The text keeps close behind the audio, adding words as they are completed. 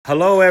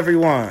Hello,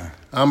 everyone.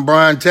 I'm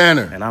Brian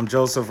Tanner. And I'm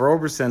Joseph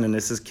Roberson, and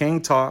this is King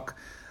Talk.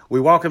 We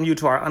welcome you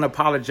to our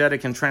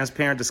unapologetic and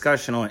transparent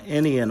discussion on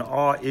any and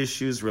all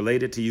issues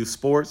related to youth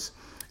sports.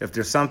 If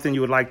there's something you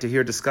would like to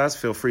hear discussed,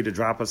 feel free to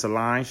drop us a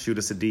line, shoot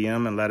us a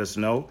DM, and let us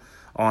know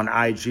on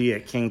IG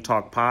at King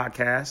Talk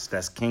Podcast.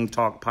 That's King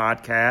Talk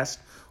Podcast,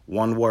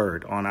 one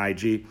word on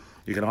IG.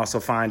 You can also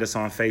find us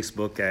on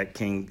Facebook at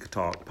King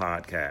Talk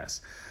Podcast.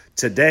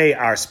 Today,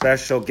 our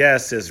special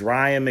guest is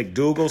Ryan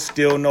McDougal.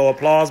 Still no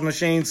applause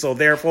machine, so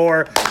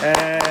therefore,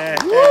 hey.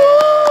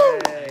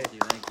 Thank you.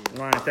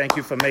 Ryan, thank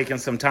you for making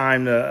some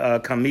time to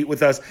come meet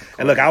with us.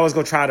 And look, I was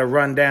going to try to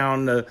run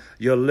down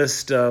your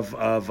list of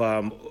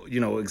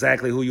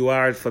exactly who you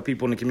are for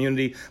people in the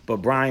community, but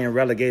Brian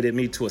relegated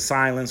me to a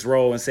silence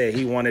role and said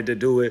he wanted to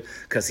do it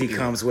because he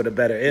comes with a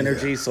better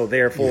energy. So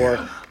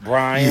therefore,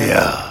 Brian.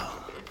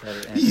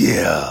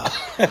 Yeah.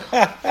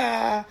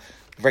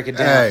 Break it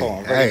down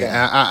for him.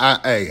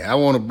 I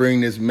want to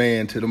bring this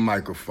man to the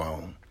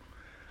microphone.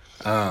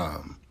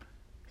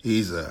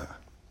 He's a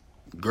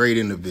great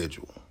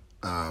individual.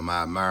 I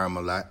admire him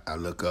a lot. I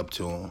look up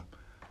to him.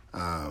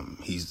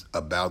 He's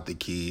about the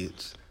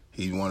kids.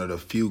 He's one of the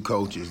few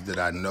coaches that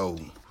I know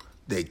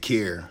that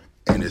care,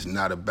 and it's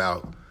not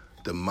about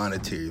the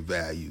monetary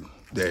value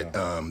that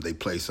they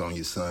place on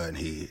your son's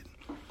head.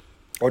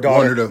 Or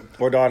daughter.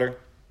 Or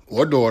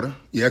daughter.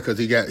 Yeah, because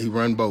he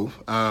run both.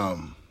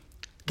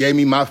 Gave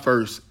me my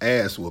first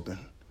ass whooping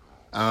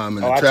in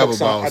the travel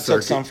ball circuit. I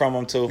took some from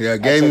him, too. Yeah,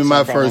 gave me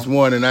my first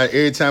one. And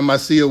every time I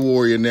see a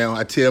Warrior now,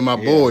 I tell my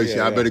boys,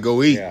 y'all better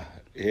go eat.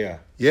 Yeah,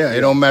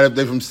 it don't matter if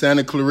they're from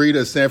Santa Clarita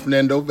or San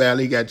Fernando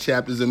Valley. He got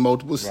chapters in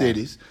multiple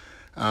cities.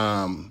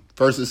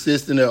 First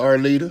assistant at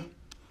Arleta.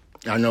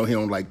 I know he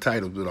don't like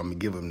titles, but I'm going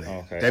to give him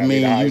that. Okay. That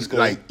means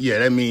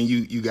that means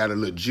you got a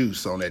little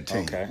juice on that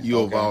team. Okay. You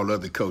over all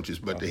other coaches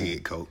but the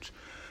head coach.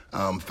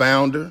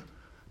 Founder.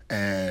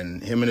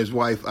 And him and his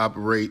wife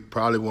operate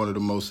probably one of the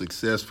most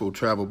successful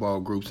travel ball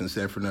groups in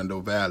San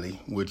Fernando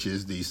Valley, which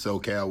is the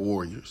SoCal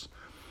Warriors.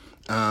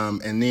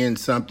 And then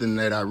something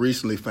that I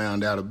recently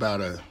found out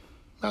about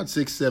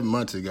 6-7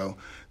 months ago,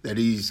 that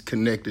he's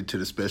connected to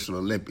the Special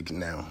Olympics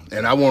now.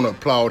 And I want to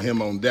applaud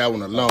him on that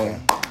one alone.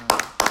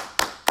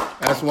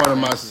 That's one of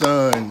my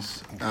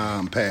son's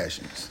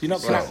passions.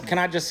 Can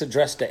I just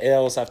address the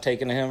L's I've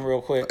taken to him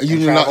real quick? You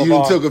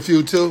took a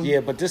few too?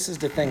 Yeah, but this is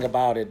the thing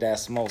about it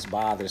that's most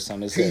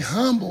bothersome. He's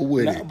humble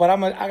with it. But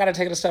I got to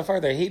take it a step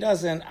further.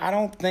 I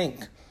don't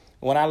think,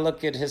 when I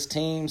look at his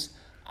teams,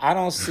 I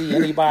don't see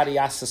anybody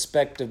I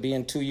suspect of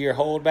being 2-year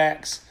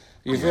holdbacks.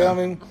 You feel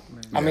me?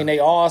 Yeah. I mean, they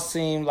all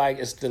seem like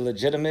it's the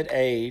legitimate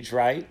age,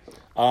 right?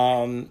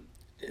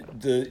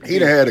 He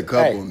done had a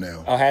couple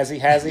now. Oh, has he?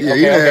 Yeah, he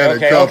done had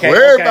a couple.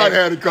 Everybody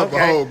had a couple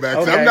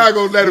holdbacks. I'm not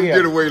going to let him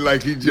get away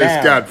like he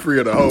just got free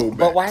of the holdbacks.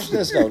 But watch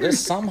this, though. This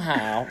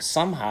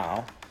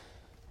somehow,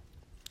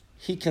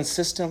 he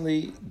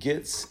consistently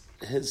gets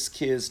his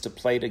kids to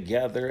play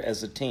together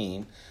as a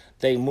team.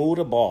 They move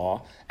the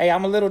ball. Hey,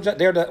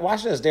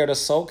 watch this. They're the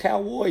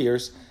SoCal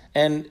Warriors,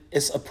 and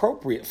it's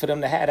appropriate for them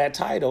to have that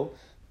title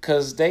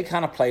because they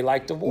kind of play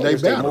like the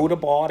Warriors. They move the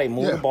ball,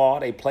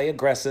 they play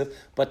aggressive,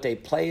 but they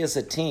play as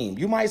a team.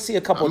 You might see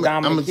a couple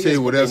dominant kids. I'm going to tell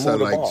you what else I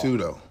like too,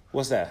 though.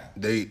 What's that?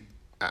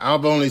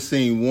 I've only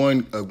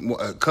seen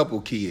a couple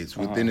kids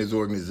within his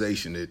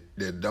organization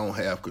that don't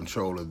have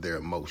control of their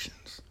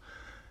emotions.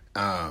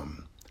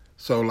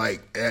 So,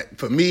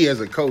 for me as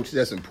a coach,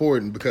 that's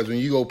important because when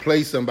you go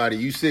play somebody,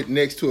 you sit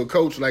next to a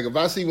coach. Like, if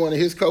I see one of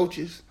his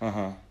coaches,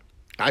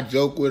 I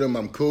joke with him.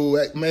 I'm cool.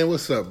 Like, man,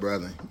 what's up,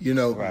 brother?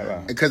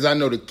 Right. Because I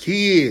know the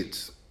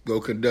kids go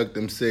conduct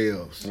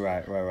themselves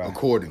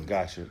accordingly.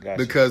 Gotcha.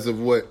 Because of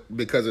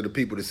the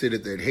people that sit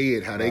at their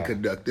head, how they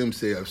conduct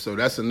themselves. So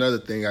that's another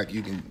thing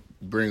you can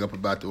bring up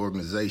about the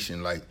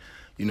organization. Like,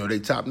 they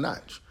top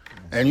notch.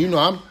 And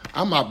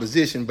I'm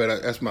opposition,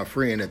 but that's my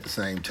friend at the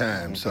same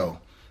time. So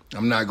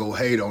I'm not going to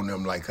hate on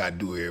them like I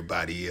do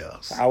everybody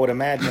else. I would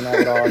imagine that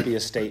would all be a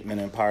statement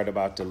in part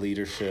about the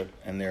leadership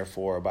and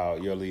therefore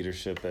about your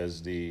leadership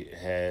as the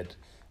head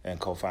and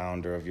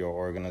co-founder of your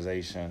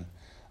organization.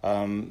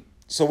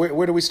 So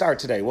where do we start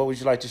today? What would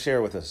you like to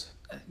share with us?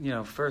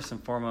 First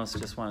and foremost,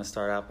 just want to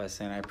start out by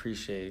saying I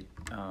appreciate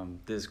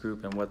this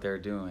group and what they're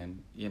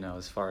doing,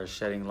 as far as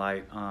shedding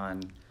light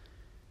on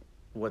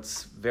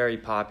what's very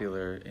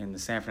popular in the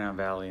San Fernando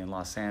Valley and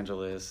Los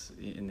Angeles,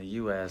 in the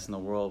U.S. and the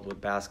world with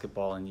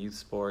basketball and youth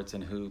sports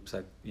and hoops.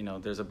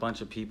 There's a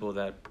bunch of people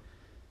that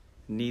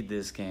need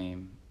this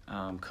game,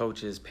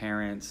 coaches,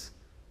 parents,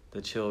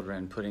 the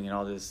children, putting in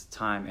all this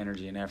time,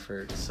 energy, and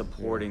effort,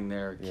 supporting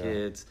their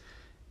kids.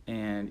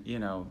 And,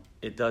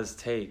 it does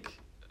take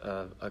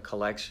a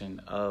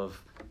collection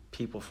of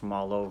people from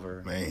all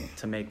over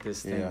to make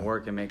this thing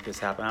work and make this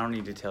happen. I don't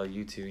need to tell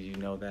you two. You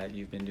know that.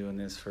 You've been doing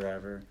this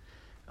forever.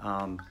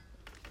 And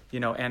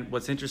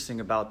what's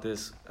interesting about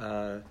this,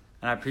 and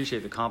I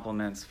appreciate the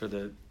compliments for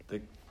the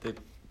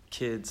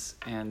kids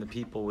and the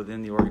people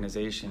within the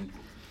organization,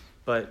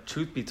 but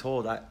truth be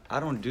told, I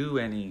don't do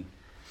any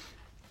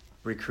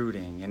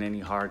recruiting and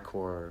any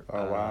hardcore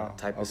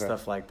type of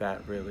stuff like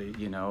that, really.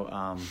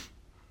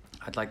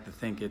 I'd like to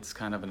think it's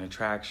kind of an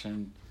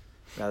attraction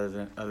other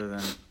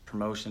than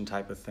promotion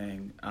type of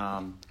thing.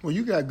 Well,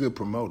 you got good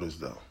promoters,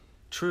 though.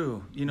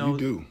 True. You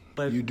do.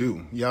 But you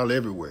do. Y'all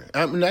everywhere.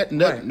 I mean,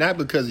 not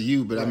because of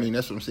you, but I mean,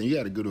 that's what I'm saying. You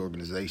got a good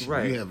organization.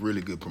 Right. You have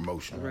really good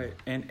promotion. Right.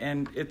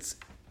 And it's,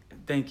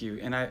 thank you.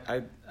 And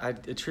I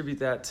attribute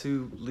that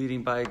to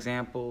leading by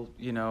example,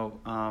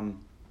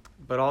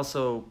 but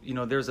also,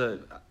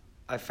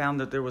 I found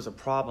that there was a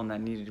problem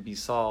that needed to be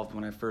solved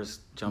when I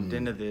first jumped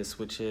into this,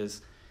 which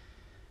is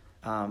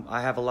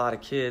I have a lot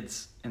of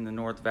kids in the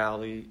North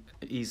Valley,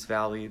 East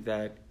Valley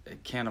that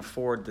can't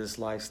afford this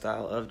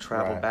lifestyle of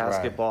travel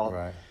basketball.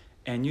 Right.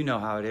 And you know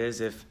how it is.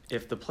 If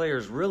the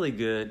player's really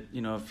good,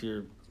 if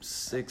you're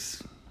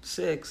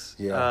 6'6",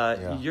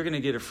 you're going to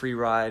get a free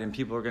ride, and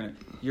people are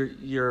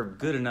you're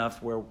good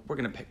enough where we're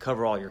going to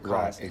cover all your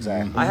costs. Right,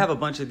 exactly. I have a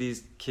bunch of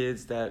these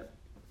kids that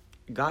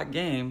got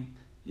game.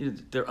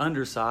 They're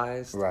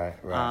undersized. Right.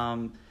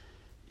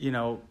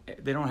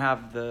 They don't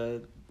have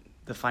the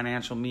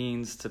financial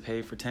means to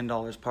pay for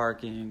 $10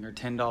 parking or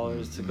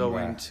 $10 to go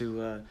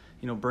into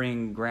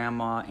bring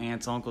grandma,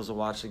 aunts, uncles to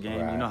watch the game.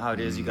 Right. You know how it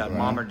is. You got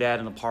mom or dad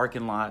in the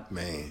parking lot,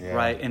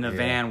 in a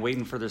van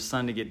waiting for their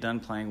son to get done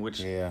playing,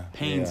 which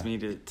pains me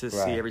to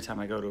see every time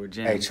I go to a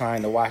gym. Hey,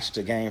 trying to watch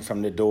the game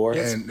from the door.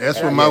 And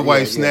that's when my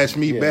wife snatched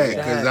me back,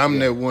 because I'm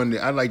that one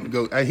that I like to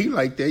go. He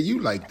like that,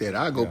 you like that.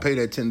 I go pay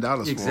that $10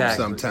 for him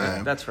sometime.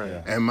 Yeah, that's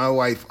right. And my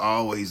wife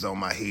always on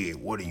my head.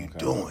 What are you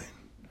doing?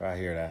 I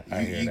hear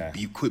that.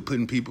 You quit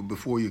putting people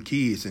before your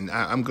kids, and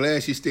I'm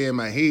glad she stayed in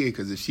my head,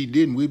 because if she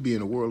didn't, we'd be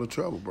in a world of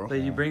trouble, bro.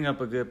 But you bring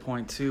up a good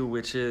point too,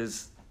 which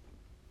is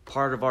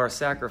part of our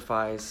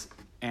sacrifice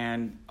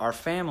and our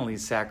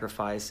family's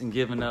sacrifice in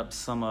giving up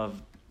some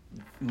of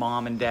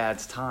mom and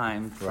dad's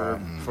time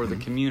for the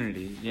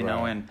community, you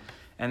know, and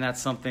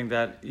that's something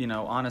that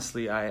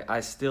honestly I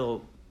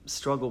still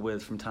struggle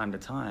with from time to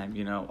time,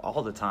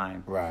 all the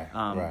time.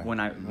 When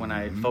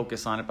I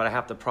focus on it, but I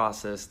have to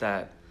process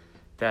that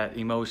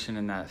emotion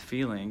and that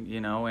feeling,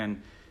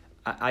 and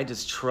I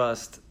just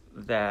trust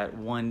that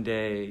one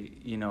day,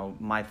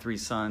 my 3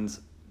 sons,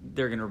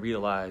 they're going to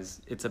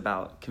realize it's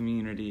about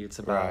community. It's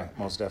about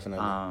most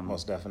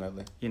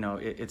definitely.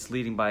 It's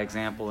leading by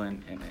example,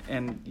 and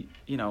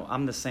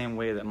I'm the same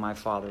way that my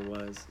father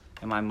was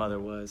and my mother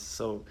was.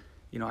 So,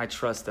 I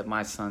trust that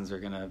my sons are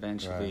going to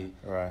eventually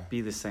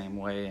be the same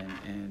way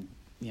and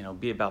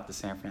be about the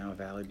San Fernando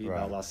Valley, be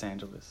about Los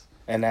Angeles.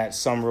 And that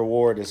some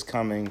reward is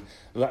coming.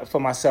 For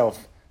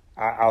myself,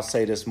 I'll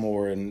say this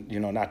more, and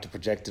not to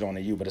project it onto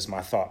you, but it's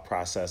my thought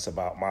process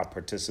about my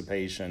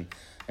participation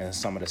and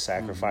some of the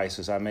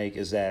sacrifices I make,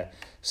 is that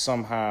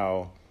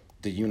somehow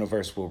the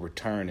universe will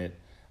return it,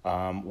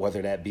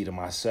 whether that be to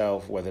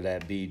myself, whether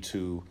that be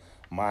to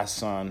my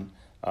son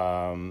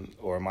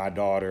or my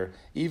daughter,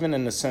 even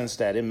in the sense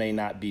that it may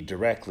not be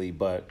directly,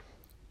 but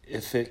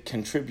if it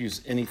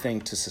contributes anything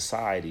to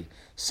society,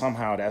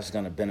 somehow that's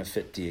going to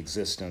benefit the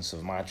existence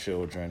of my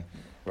children,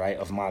 right,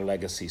 of my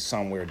legacy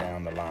somewhere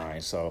down the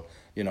line. So,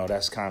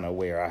 that's kind of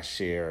where I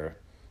share,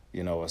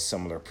 a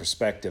similar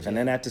perspective. And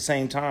then at the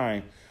same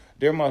time,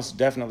 there most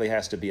definitely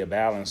has to be a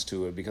balance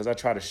to it, because I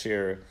try to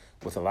share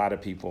with a lot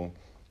of people,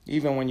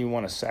 even when you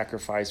want to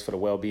sacrifice for the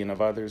well-being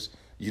of others,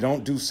 you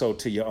don't do so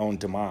to your own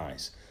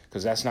demise,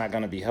 because that's not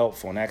going to be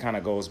helpful. And that kind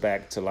of goes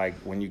back to like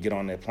when you get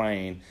on that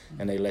plane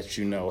and they let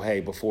you know, hey,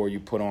 before you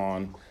put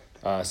on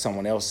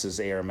someone else's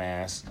air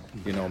mask,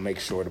 make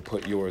sure to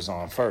put yours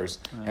on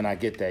first. And I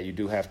get that. You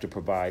do have to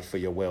provide for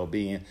your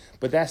well-being.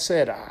 But that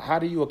said, how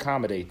do you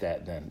accommodate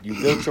that then? You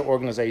built your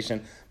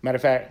organization. Matter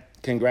of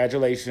fact,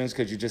 congratulations,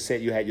 because you just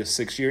said you had your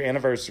 6-year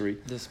anniversary.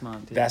 This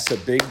month. Yeah. That's a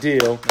big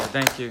deal.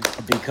 Thank you.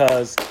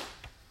 Because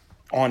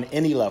on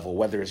any level,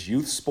 whether it's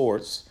youth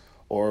sports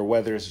or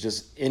whether it's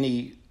just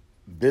any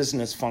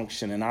business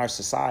function in our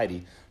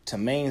society, to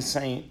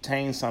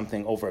maintain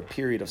something over a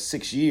period of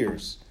 6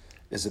 years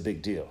is a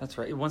big deal. That's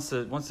right. Once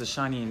the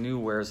shiny and new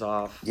wears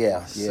off,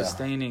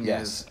 sustaining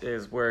is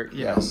where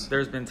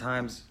there's been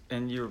times,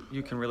 and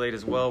you can relate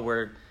as well,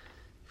 where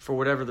for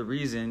whatever the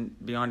reason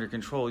beyond your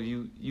control,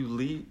 you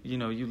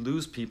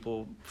lose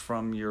people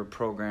from your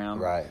program,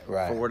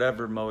 for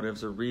whatever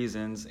motives or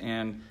reasons,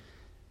 and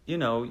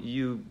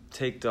you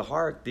take to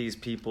heart these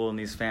people and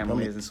these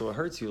families, and so it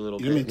hurts you a little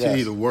bit. Let me tell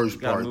you the worst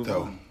part,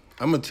 though.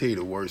 I'm going to tell you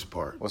the worst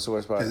part. What's the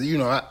worst part?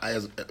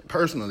 Because,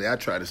 personally, I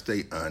try to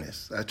stay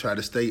honest. I try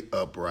to stay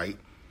upright.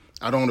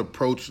 I don't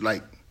approach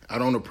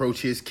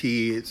his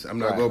kids. I'm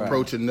not going to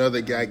approach another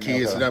guy's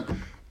kids. Okay.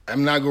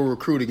 I'm not going to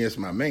recruit against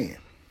my man.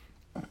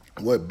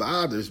 What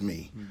bothers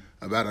me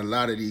about a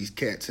lot of these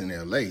cats in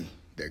L.A.,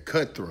 they're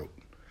cutthroat.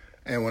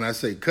 And when I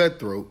say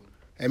cutthroat,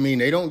 I mean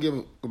they don't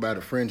give about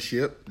a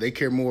friendship. They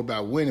care more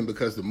about winning,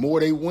 because the more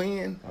they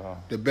win,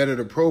 the better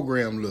the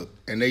program look.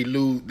 And they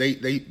lose.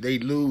 They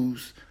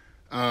lose.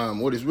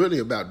 What it's really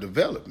about,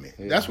 development.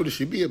 Yeah. That's what it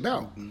should be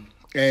about.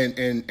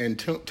 And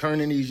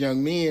turning these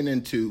young men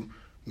into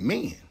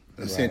men,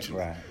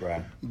 essentially.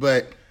 Right.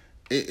 But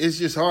it's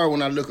just hard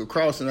when I look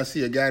across and I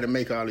see a guy that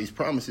make all these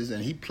promises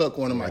and he pluck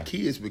one of my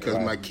kids because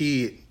my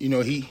kid,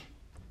 he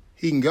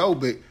can go,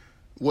 but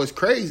what's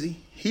crazy,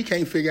 he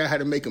can't figure out how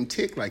to make him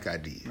tick like I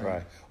did.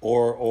 Right.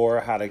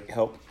 Or how to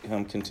help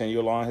him continue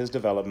along his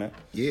development.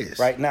 Yes.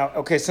 Right now,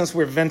 okay, since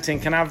we're venting,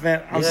 can I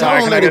vent? I'm Yeah.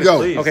 sorry. Don't let it go.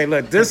 Please. Okay,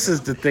 look, this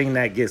is the thing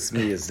that gets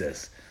me is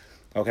this.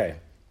 Okay.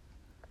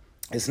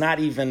 It's not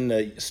even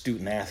the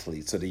student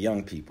athletes or the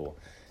young people.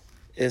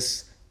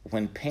 It's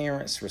when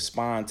parents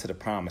respond to the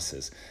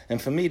promises.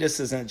 And for me, this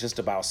isn't just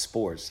about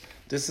sports.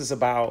 This is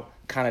about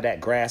kind of that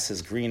grass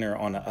is greener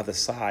on the other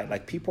side.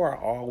 Like, people are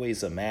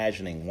always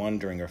imagining,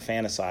 wondering, or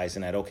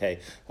fantasizing that, okay,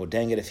 well,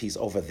 dang it, if he's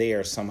over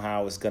there,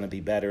 somehow it's going to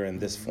be better in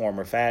this form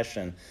or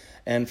fashion.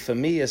 And for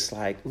me, it's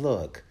like,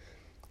 look,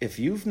 if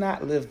you've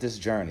not lived this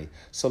journey,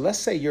 so let's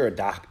say you're a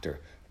doctor.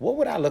 What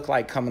would I look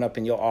like coming up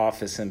in your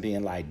office and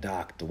being like,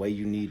 Doc, the way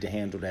you need to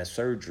handle that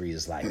surgery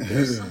is like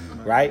this,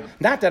 right?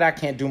 Not that I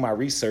can't do my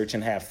research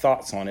and have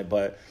thoughts on it,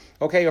 but,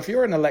 okay, if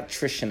you're an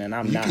electrician and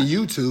I'm not.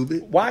 You can YouTube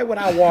it. Why would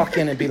I walk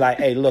in and be like,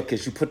 hey, look,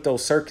 as you put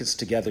those circuits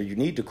together, you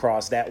need to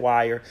cross that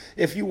wire.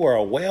 If you were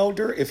a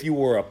welder, if you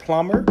were a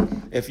plumber,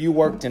 if you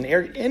worked in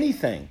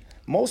anything,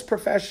 most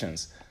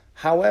professions.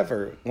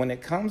 However, when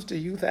it comes to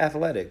youth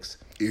athletics,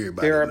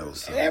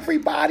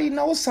 everybody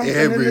knows something.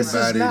 And this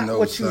is not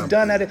what you've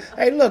done at it.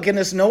 Hey, look, and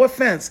it's no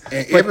offense,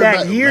 but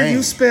that year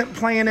you spent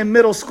playing in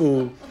middle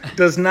school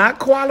does not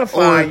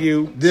qualify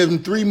you. Them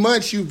 3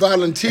 months you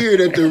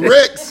volunteered at the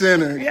rec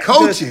center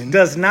coaching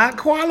does not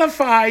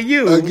qualify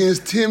you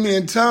against Timmy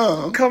and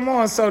Tom. Come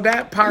on, so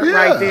that part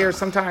right there,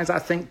 sometimes I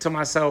think to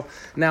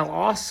myself, now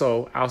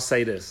also I'll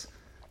say this,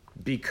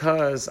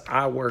 because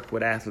I work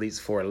with athletes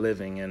for a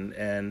living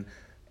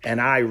and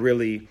I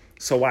really,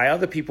 so while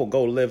other people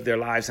go live their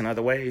lives in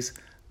other ways,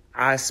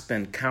 I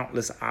spend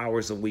countless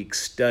hours a week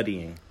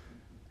studying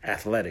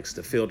athletics,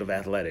 the field of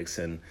athletics,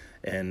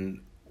 and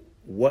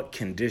what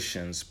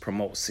conditions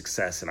promote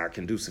success and are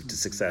conducive to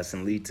success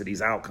and lead to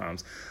these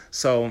outcomes.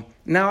 So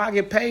now I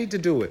get paid to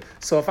do it.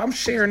 So if I'm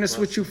sharing this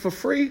with you for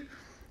free,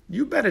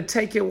 you better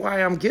take it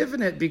while I'm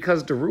giving it,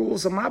 because the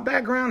rules of my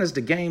background is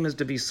the game is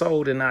to be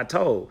sold and not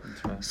told.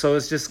 Right. So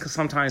it's just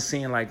sometimes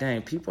seeing like,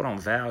 dang, people don't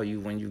value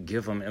when you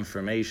give them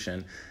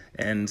information.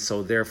 And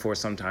so therefore,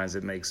 sometimes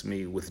it makes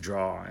me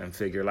withdraw and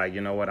figure like, you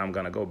know what, I'm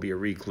going to go be a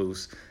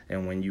recluse.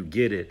 And when you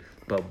get it,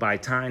 but by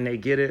the time they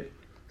get it,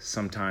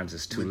 sometimes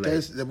it's too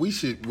late.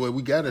 What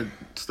we got to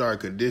start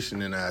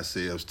conditioning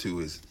ourselves to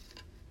is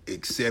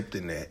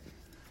accepting that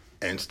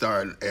and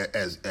start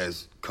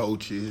as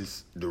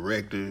coaches,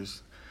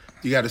 directors.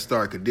 You got to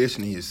start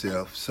conditioning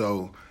yourself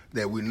so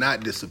that we're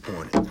not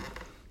disappointed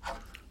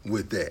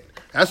with that.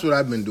 That's what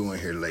I've been doing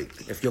here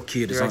lately. If your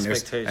kid is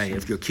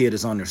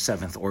on their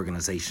seventh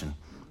organization,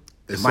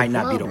 it might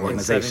not be the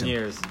organization. 7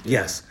 years.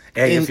 Yes.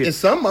 Hey, and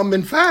some of them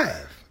in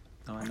 5.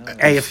 Oh, I know.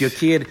 Hey, if your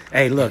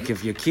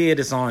kid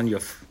is on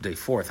the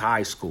fourth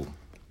high school.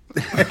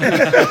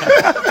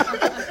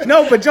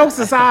 No, but jokes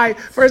aside,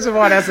 first of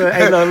all, that's look.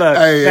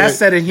 Hey, that's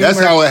set in humor. That's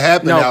how it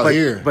happened out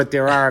here. But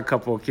there are a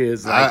couple of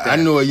kids like that. I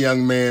know a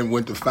young man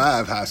went to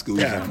 5 high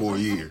schools in 4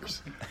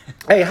 years.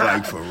 Hey,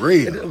 like for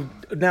real.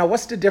 Now,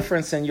 what's the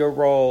difference in your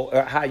role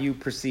or how you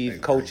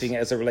perceive coaching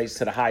as it relates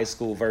to the high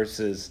school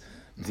versus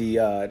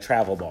the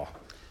travel ball?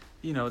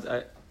 You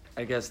know,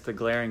 I guess the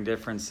glaring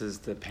difference is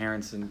the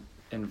parents'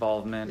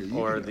 involvement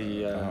or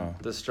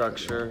the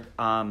structure.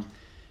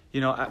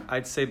 You know,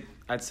 I'd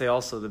say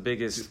also the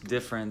biggest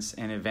difference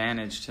and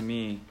advantage to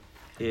me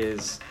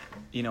is,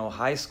 you know,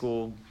 high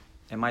school,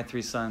 and my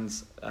 3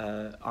 sons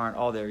aren't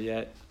all there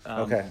yet.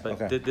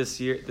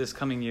 This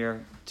coming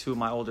year, 2 of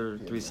my older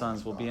 3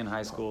 sons will be in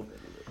high school.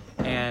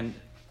 And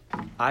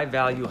I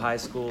value high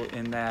school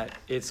in that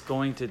it's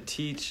going to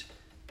teach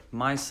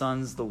my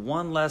sons the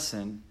one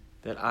lesson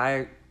that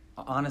I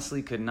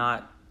honestly could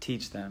not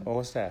teach them. Well,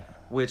 what's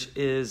that? Which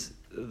is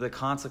the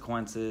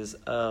consequences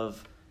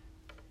of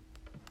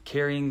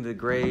carrying the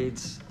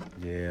grades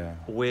in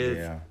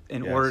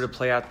order to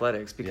play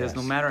athletics. Because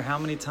no matter how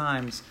many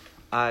times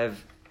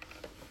I've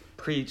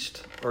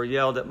preached or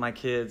yelled at my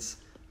kids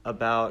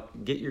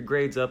about get your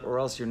grades up or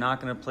else you're not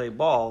going to play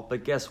ball,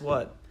 but guess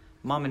what?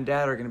 Mom and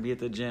dad are going to be at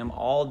the gym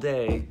all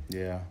day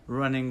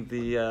running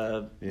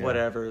the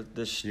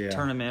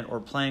tournament or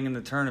playing in the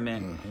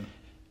tournament. Mm-hmm.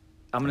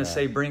 I'm going to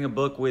say bring a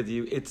book with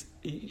you.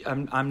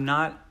 I'm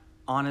not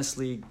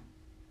honestly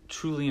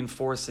truly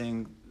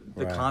enforcing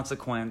the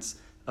consequence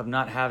of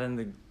not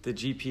having the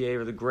GPA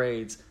or the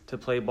grades to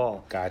play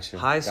ball. Gotcha.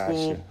 High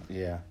school,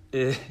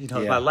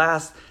 my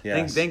last,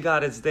 thank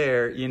God it's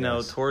there, you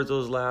know, towards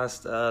those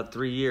last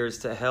 3 years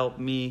to help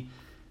me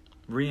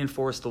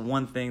reinforce the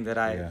one thing that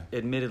I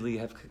admittedly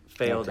have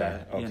failed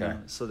at, you know.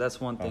 So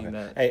that's one thing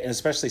that... Hey, and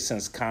especially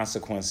since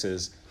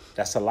consequences,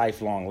 that's a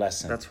lifelong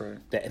lesson. That's right.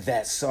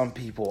 That some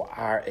people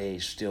our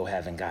age still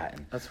haven't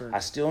gotten. That's right. I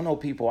still know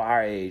people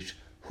our age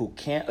who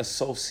can't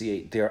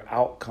associate their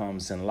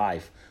outcomes in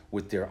life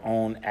with their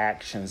own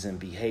actions and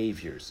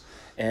behaviors.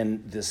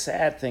 And the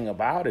sad thing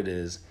about it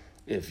is,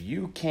 if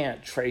you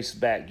can't trace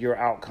back your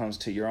outcomes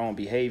to your own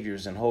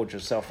behaviors and hold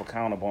yourself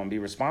accountable and be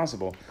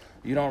responsible,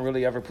 you don't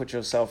really ever put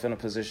yourself in a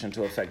position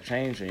to affect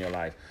change in your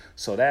life.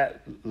 So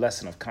that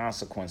lesson of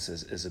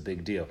consequences is a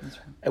big deal. That's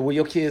right. And will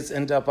your kids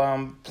end up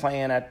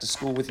playing at the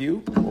school with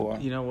you? Or?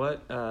 You know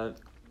what?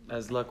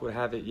 As luck would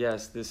have it,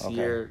 yes. This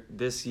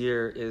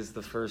year is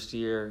the first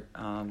year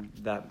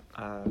that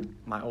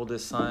my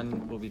oldest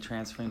son will be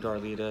transferring to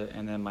Arleta,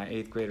 and then my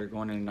 8th grader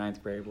going into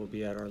 9th grade will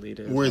be at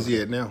Arleta. Where is he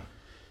at now?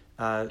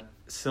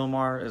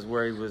 Sylmar is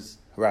where he was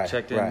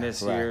checked in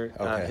this year.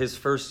 Okay. His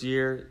first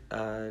year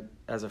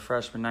as a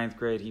freshman, 9th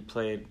grade, he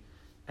played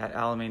at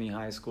Alemany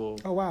High School.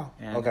 Oh wow!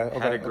 And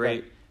had a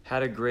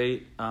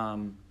great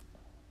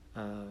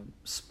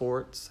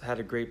sports, had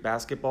a great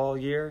basketball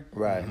year.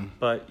 Right.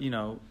 But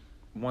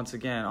once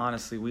again,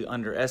 honestly, we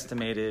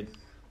underestimated.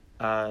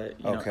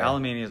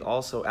 Alemany is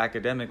also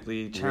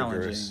academically challenging.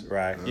 Rigorous.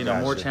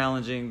 Right. More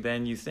challenging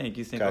than you think.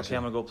 You think, okay,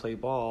 I'm gonna go play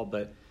ball,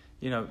 but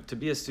to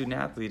be a student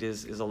athlete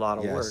is a lot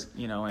of work.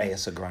 And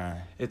it's a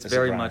grind. It's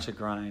very much a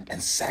grind.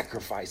 And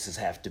sacrifices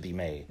have to be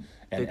made.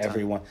 And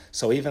everyone.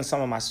 So even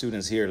some of my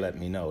students here let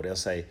me know. They'll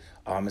say,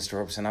 Mr.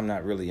 Roberson, I'm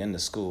not really into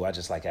school. I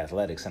just like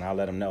athletics. And I'll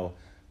let them know,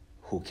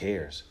 who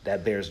cares?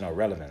 That bears no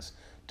relevance.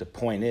 The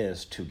point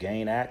is, to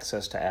gain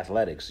access to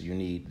athletics, you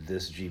need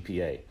this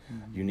GPA.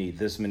 Mm-hmm. You need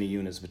this many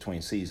units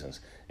between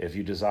seasons. If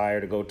you desire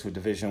to go to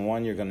Division I,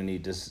 you're going to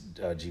need this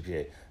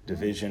GPA.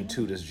 Division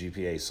II, this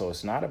GPA. So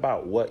it's not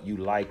about what you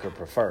like or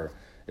prefer.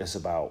 It's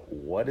about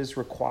what is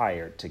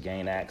required to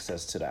gain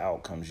access to the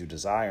outcomes you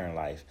desire in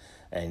life.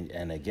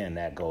 And again,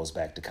 that goes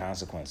back to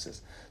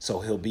consequences. So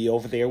he'll be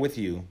over there with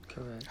you.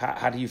 Correct.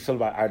 How do you feel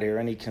about, are there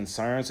any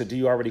concerns, or do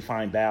you already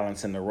find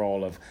balance in the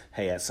role of,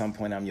 hey, at some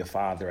point I'm your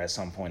father, at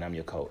some point I'm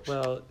your coach?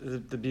 Well,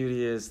 the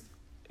beauty is,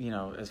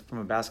 as from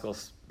a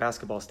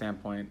basketball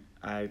standpoint,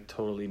 I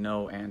totally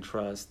know and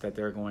trust that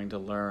they're going to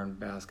learn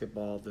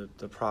basketball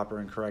the proper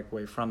and correct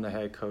way from the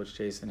head coach,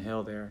 Jason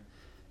Hill, there.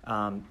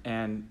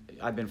 And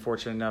I've been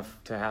fortunate enough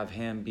to have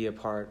him be a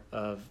part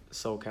of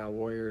SoCal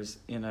Warriors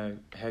in a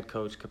head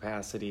coach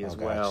capacity as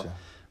well,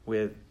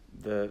 with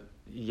the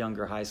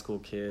younger high school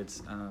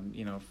kids,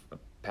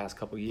 past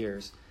couple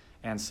years.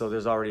 And so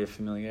there's already a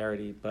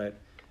familiarity. But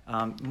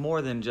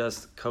more than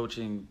just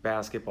coaching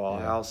basketball,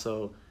 I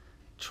also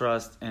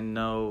trust and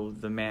know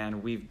the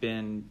man.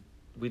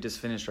 We just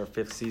finished our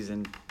 5th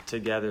season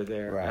together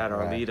there at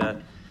Arleta.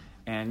 Right.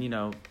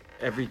 And,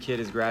 every kid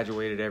has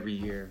graduated every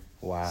year.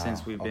 Wow.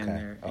 Since we've been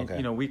there.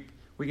 And, we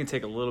can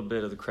take a little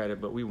bit of the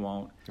credit, but we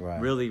won't. Right.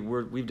 Really,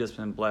 we've just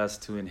been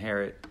blessed to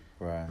inherit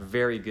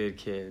very good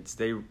kids.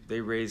 They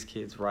raise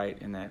kids right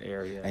in that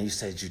area. And you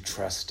said you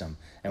trust them.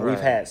 And we've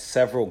had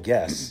several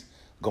guests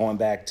going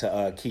back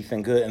to Keith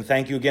and Gooden. And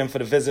thank you again for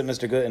the visit,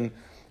 Mr. Gooden,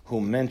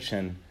 who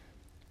mentioned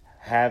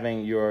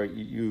having your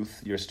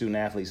youth, your student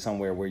athlete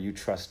somewhere where you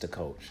trust the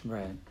coach.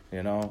 Right.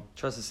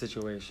 Trust the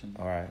situation.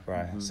 All right.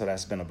 Mm-hmm. So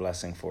that's been a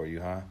blessing for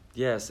you, huh?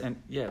 Yes,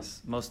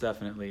 most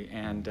definitely.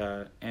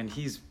 And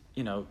he's,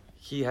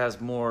 he has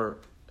more,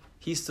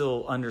 he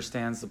still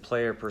understands the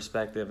player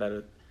perspective at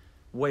a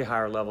way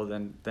higher level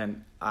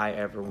than I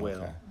ever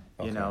will.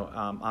 Okay.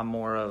 I'm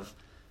more of,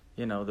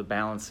 the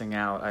balancing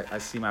out. I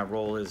see my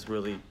role is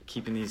really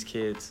keeping these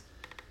kids,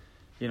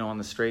 on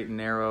the straight and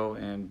narrow,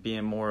 and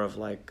being more of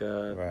like,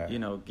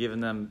 giving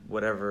them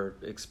whatever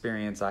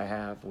experience I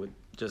have with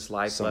just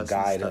life some lessons,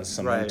 guidance,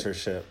 some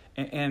mentorship,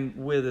 and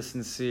with a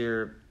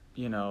sincere,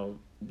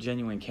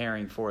 genuine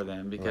caring for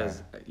them,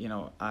 because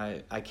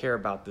I care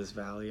about this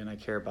valley, and I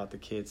care about the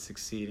kids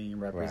succeeding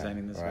and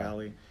representing this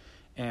valley.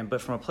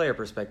 But from a player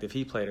perspective,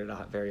 he played at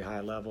a very high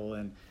level,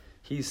 and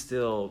he's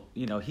still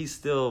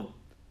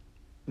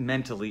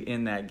mentally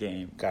in that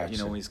game.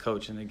 Gotcha. When he's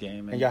coaching the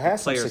game. And y'all had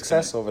some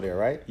success over there,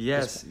 right?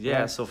 Yes,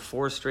 So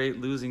 4 straight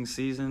losing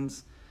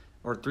seasons,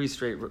 or 3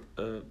 straight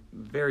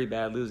very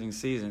bad losing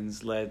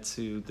seasons, led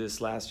to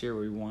this last year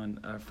where we won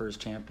our first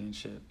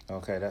championship.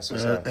 Okay, that's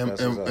what's up.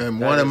 And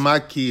one of my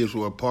kids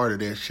were a part of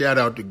that. Shout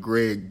out to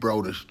Greg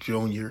Brodus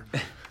Jr.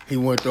 He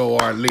went to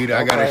Arleta.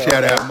 I got to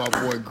shout out my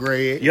boy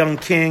Greg. Young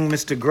King,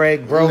 Mr.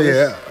 Greg Brodus.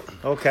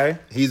 Yeah. Okay.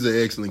 He's an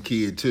excellent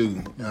kid,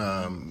 too.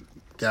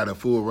 Got a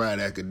full ride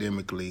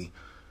academically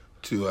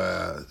to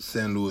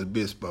San Luis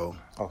Obispo.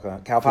 Okay.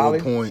 Cal Poly?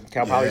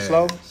 Cal Poly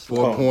slow?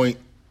 4 point.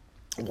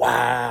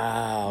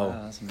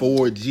 Wow.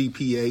 4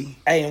 GPA.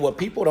 Hey, and what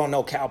people don't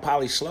know, Cal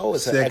Poly slow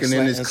is an second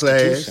in his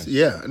institution. class.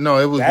 Yeah. No,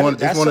 it was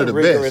it's one of the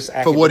best.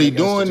 For what he's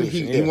doing,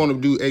 he want to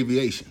do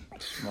aviation.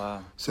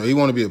 Wow. So he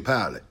want to be a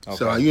pilot. Okay.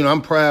 So,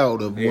 I'm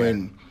proud of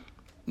when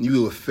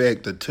you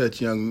affect or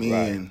touch young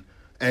men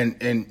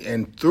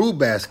and through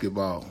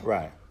basketball.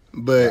 Right.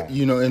 But,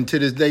 and to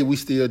this day, we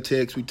still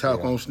text. We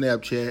talk on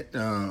Snapchat.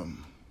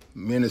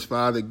 Me and his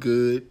father,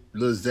 good.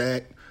 Lil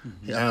Zach.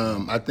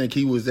 Mm-hmm. I think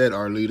he was at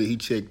Arleta. He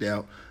checked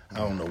out. I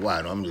don't know why.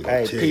 I'm just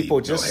gonna tell people,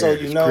 you. just so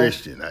you know,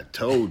 Christian. I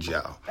told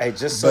y'all. Hey,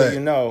 just so you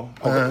know.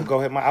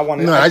 Go ahead.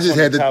 I just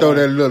had to throw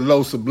that little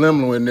low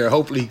subliminal in there.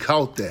 Hopefully he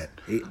caught that.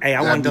 Hey,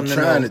 I want them to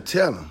trying know. to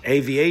tell him.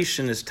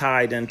 Aviation is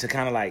tied into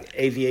kind of like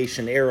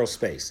aviation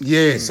aerospace.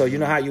 Yeah. So you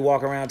know how you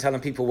walk around telling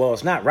people, well,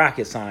 it's not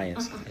rocket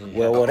science.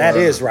 Well, that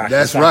is rocket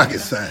that's science. Rocket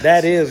science.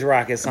 That is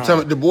rocket science. I'm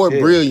telling you, the boy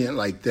brilliant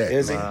like that.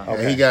 Is he? Man.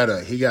 Okay.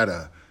 He got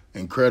a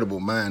incredible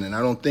mind, and I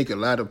don't think a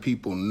lot of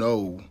people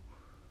know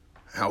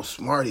how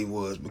smart he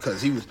was,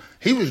 because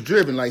he was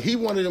driven. Like, he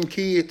one of them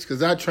kids,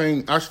 because I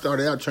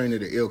started out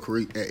training at El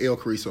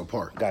Carrizo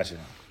Park. Gotcha.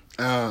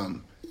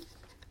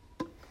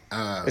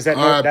 Is that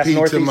that's RIP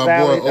Northeast to my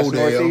Valley? boy That's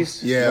Odell.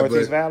 Northeast? Yeah,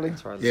 Northeast Valley?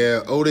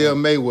 Yeah, Odell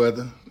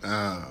Mayweather.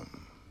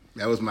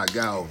 That was my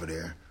guy over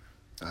there.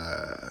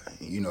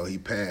 He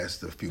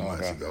passed a few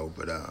months ago,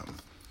 but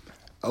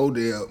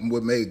Odell,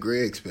 what made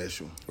Greg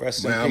special?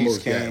 Rest in peace,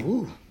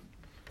 King.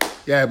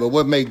 Yeah, but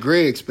what made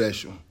Greg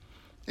special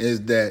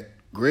is that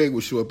Greg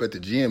would show up at the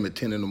gym at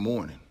 10 in the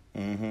morning.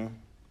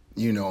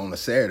 Mm-hmm. On a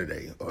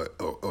Saturday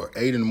or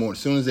 8 in the morning. As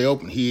soon as they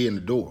open, he in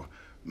the door.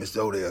 Mr.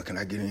 Odell, can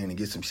I get in and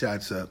get some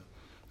shots up?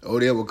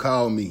 Odell would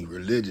call me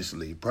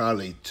religiously,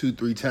 probably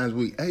 2-3 times a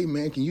week. Hey,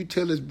 man, can you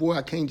tell this boy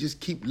I can't just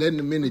keep letting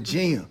him in the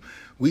gym?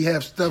 We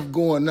have stuff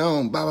going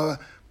on, blah, blah, blah.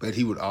 But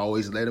he would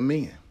always let him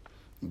in.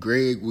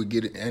 Greg would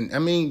get it. And,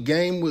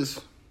 game was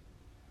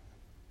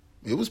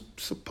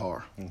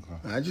subpar. Okay.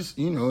 I just,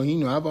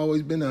 I've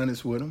always been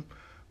honest with him.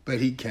 But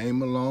he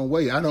came a long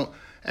way. I don't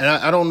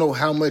know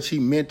how much he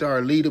meant to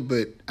our leader,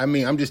 but,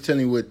 I'm just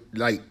telling you what,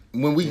 like,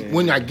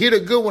 when I get a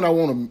good one, I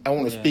want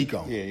to speak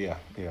on. Yeah.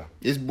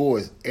 This boy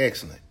is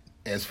excellent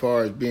as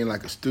far as being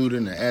like a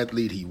student, an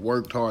athlete. He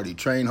worked hard, he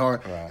trained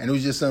hard, and it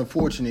was just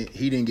unfortunate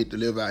he didn't get to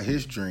live out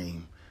his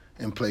dream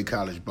and play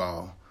college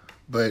ball.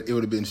 But it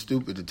would have been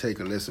stupid to take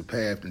a lesser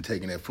path than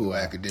taking that full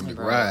academic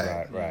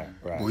ride. Right.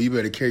 Well, you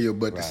better carry your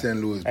butt to St.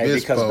 Louis Bispo.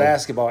 Because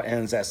basketball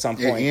ends at some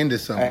point. It ends at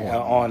some point.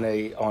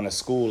 On a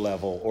school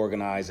level,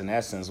 organized in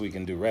essence, we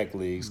can do rec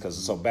leagues,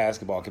 so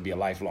basketball could be a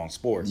lifelong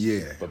sport.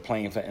 Yeah. But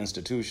playing for an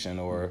institution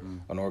or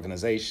an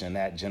organization,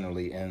 that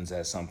generally ends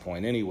at some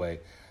point anyway.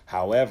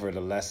 However, the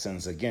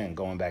lessons, again,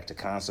 going back to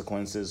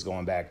consequences,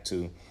 going back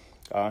to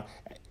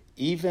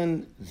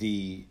even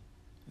the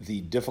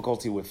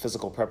difficulty with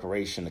physical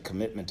preparation, the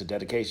commitment to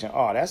dedication,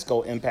 that's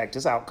going to impact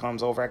his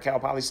outcomes over at Cal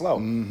Poly SLO.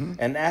 Mm-hmm.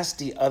 And that's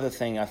the other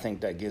thing I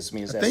think that gets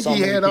me is that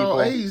he had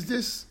all A's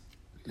this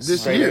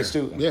year.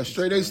 Student. Yeah,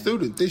 straight A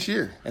student this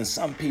year. And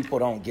some people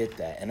don't get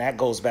that. And that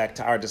goes back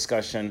to our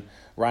discussion.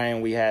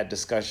 Ryan, we had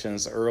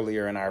discussions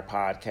earlier in our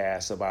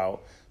podcast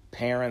about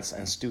parents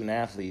and student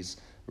athletes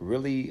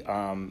really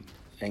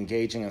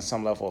engaging in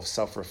some level of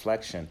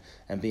self-reflection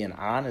and being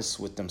honest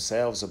with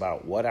themselves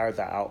about what are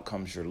the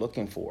outcomes you're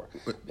looking for,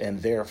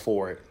 and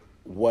therefore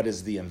what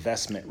is the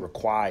investment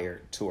required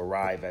to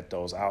arrive at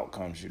those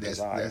outcomes you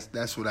desire.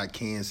 That's what I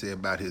can say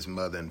about his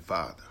mother and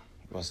father.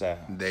 What's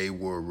that? They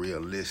were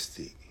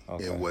realistic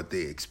in what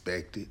they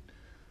expected.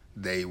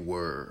 They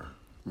were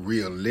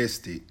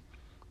realistic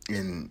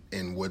in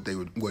what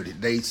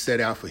they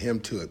set out for him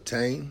to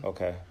obtain.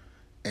 Okay.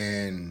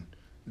 And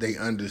they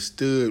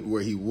understood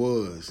where he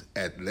was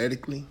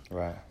athletically.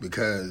 Right.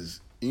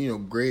 Because,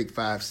 Greg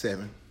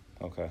 5'7".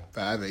 Okay.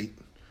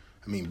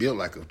 5'8". Built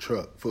like a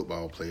truck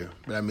football player.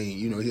 But,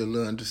 he a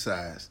little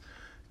undersized.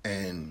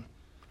 And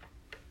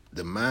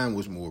the mind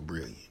was more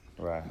brilliant.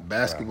 Right.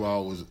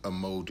 Basketball was a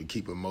mode to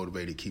keep him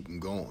motivated, keep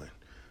him going.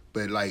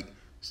 But,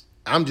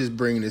 I'm just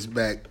bringing this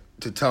back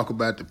to talk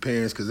about the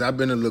parents, because I've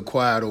been a little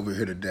quiet over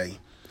here today,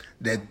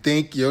 that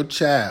think your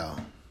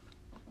child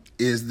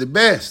is the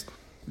best.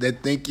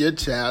 That think your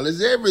child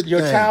is everything.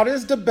 Your child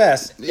is the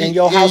best in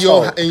your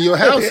household. In your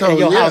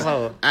household,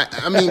 household.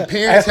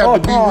 Parents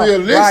have to be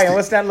realistic. Ryan,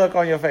 what's that look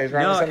on your face?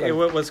 Ryan,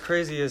 what's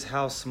crazy is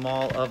how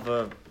small of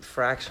a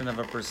fraction of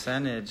a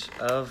percentage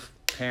of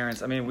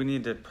parents. We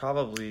need to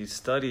probably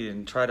study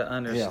and try to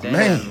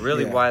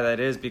understand why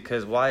that is,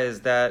 because why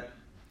is that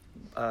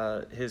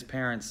his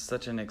parents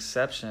such an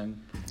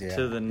exception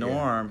to the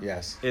norm?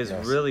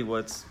 Really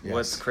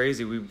what's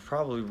crazy. We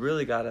probably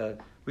really gotta.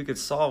 We could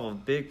solve a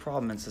big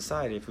problem in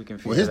society if we can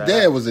figure that out.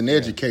 His dad was an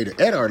educator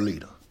at Our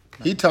Leader.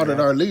 He taught at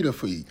Our Leader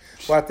for you.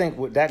 Well, I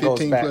think that goes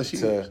back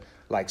to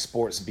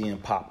sports being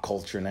pop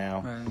culture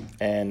now,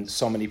 and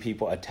so many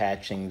people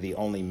attaching the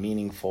only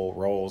meaningful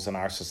roles in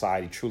our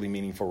society, truly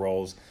meaningful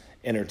roles,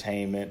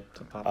 entertainment.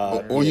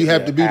 Or you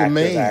have to be the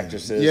man.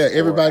 Actresses,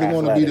 everybody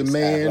want to be the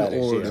man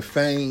or the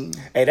fame.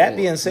 Hey, that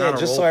being said,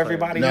 just so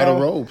everybody knows, not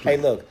a role player.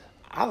 Hey, look.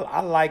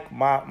 I like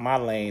my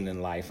lane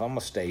in life. I'm going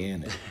to stay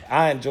in it.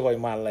 I enjoy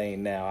my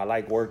lane now. I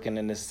like working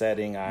in this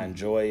setting. I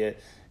enjoy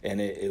it, and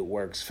it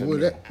works for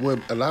me.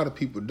 A lot of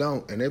people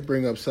don't, and they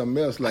bring up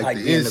something else like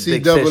the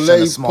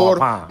NCAA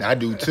portal. I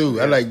do,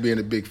 too. I like being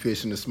a big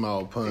fish in a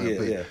small pond.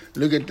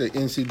 Look at the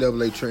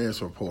NCAA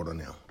transfer portal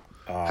now.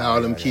 How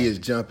all them kids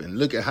jumping.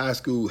 Look at high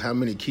school, how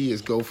many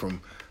kids go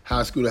from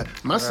high school to...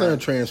 My son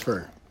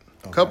transferred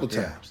a couple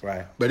times.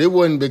 Right. But it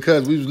wasn't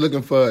because we was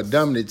looking for a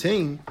dominant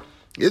team.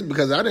 It's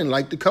because I didn't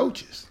like the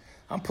coaches.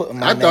 I'm putting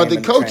my I name thought the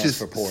in coaches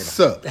transfer portal.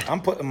 sucked.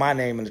 I'm putting my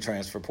name in the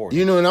transfer portal.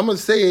 You know, and I'm going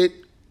to say it,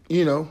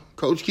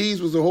 Coach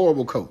Keys was a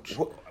horrible coach.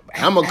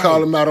 I'm going to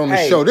call him out on the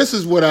show. This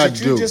is what I do.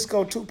 Did you just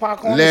go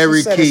Tupac on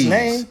Larry said Keys. His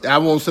name? I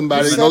want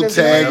somebody to You go said his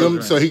tag name?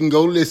 him so he can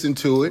go listen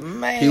to it.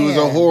 Man. He was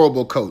a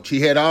horrible coach.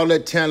 He had all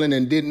that talent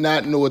and did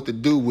not know what to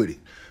do with it.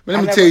 But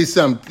let me never- tell you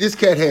something. This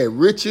cat had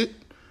Richard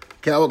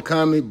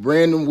Kawakami,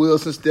 Brandon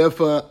Wilson,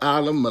 Stefan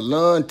Allen,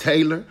 Milan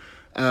Taylor.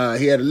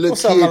 He had a little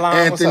What's up, kid,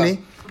 Milan? What's Anthony. up?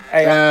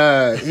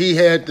 Hey, He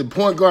had the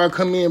point guard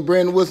come in,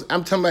 Brandon Wilson.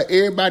 I'm talking about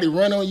everybody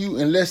run on you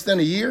in less than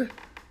a year.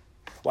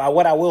 Well,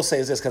 what I will say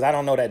is this, because I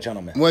don't know that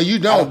gentleman. Well, you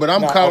don't, but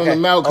I'm no, calling okay.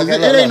 him out because Okay,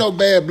 it look, ain't look. no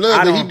bad blood,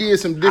 I but he don't- did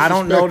some I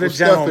don't know disrespectful the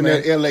stuff in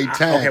that gentleman. LA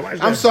time. Okay, watch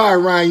I'm this.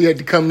 sorry, Ryan, you had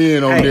to come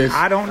in on Hey, this.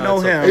 I don't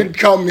know him. It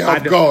caught me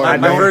off guard. I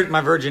don't-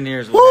 My Virgin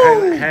ears.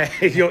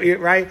 Hey, you're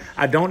right.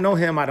 I don't know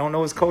him. I don't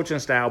know his coaching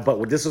style.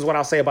 But this is what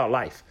I'll say about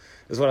life.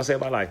 This is what I'll say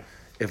about life.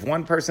 If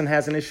one person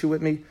has an issue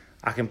with me,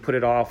 I can put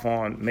it off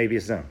on maybe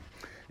it's them.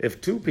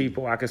 If two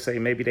people, I can say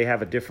maybe they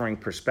have a differing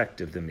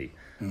perspective than me.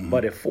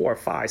 But if 4,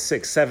 5,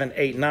 6, 7,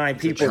 8, 9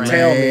 people trend.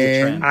 tell It's a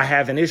me trend. I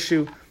have an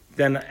issue,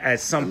 then at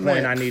some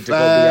point I need to go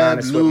be 5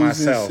 honest with losing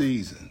myself.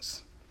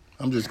 seasons.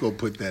 I'm just gonna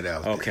put that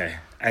out there. Okay.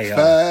 Hey,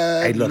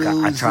 5 look, I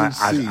losing tried.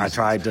 I seasons.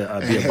 tried to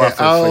And be a had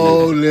buffer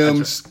all for you.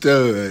 them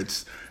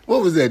studs.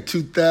 What was that?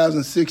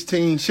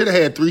 2016 should have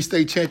had 3 state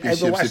Hey, but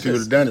championships watch if you would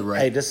this. have done it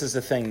right. Hey, this is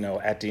the thing,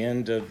 though. At the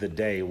end of the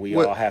day, we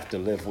What? all have to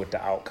live with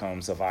the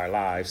outcomes of our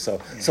lives.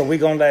 So we're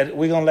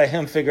gonna let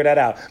him figure that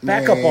out.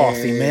 Back up off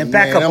him, man.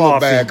 Back up I'm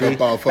off gonna him. back B.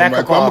 up off him Back right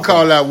up quick. I'm gonna off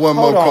call him. out one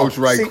Hold more on. coach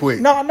right See, quick.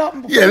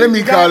 No. Yeah, let me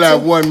you call got out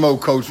to. one more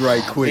coach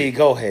right B, quick.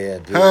 go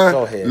ahead, B. Huh?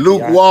 Go ahead.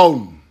 Luke B.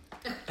 Walton.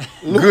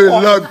 Good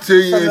Walton luck to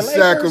you from in the Lakers?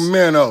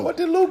 Sacramento. What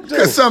did Luke do?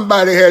 Because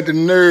somebody had the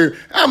nerve.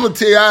 I'm going to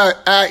tell you,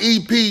 our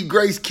EP,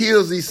 Grace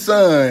Kelsey's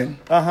son,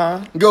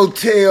 go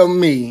tell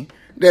me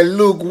that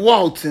Luke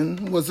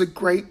Walton was a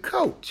great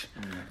coach.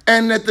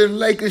 And that the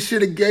Lakers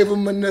should have gave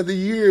him another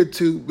year or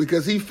two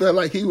because he felt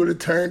like he would have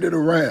turned it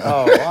around.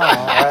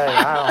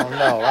 I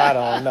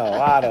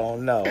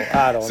don't know.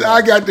 So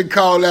I got to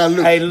call out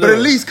Luke. Hey, But Luke. at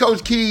least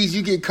Coach Keys,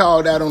 you get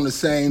called out on the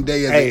same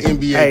day as an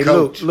NBA hey,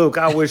 coach. Luke,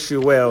 I wish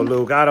you well,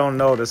 Luke. I don't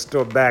know the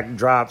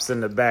backdrops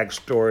and the back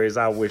stories.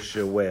 I wish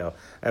you well.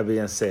 That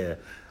being said,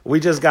 we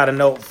just got a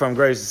note from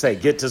Grace to say,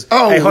 get to.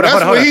 Oh, hey, hold that's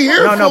on, hold what on. he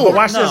here No, for. but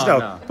watch No, this though.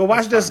 no, But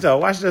watch this though.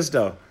 Watch this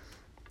though.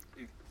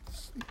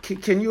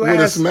 Can you With a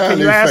ask? Can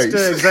smiley you ask face.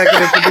 the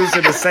executive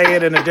producer to say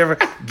it in a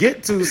different?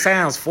 Get to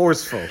sounds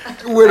forceful.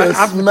 With a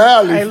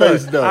smiley Hey, look,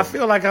 face, though. I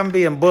feel like I'm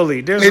being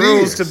bullied. There's It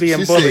rules is. to being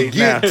she bullied said,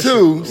 now. get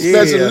to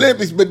Special Yeah.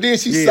 Olympics, but then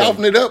she Yeah.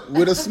 softened it up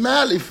with a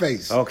smiley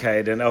face.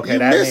 Okay, then okay, You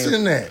that missing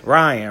means that.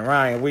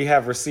 Ryan, we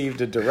have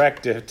received a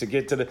directive to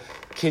get to the.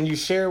 Can you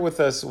share with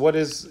us what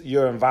is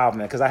your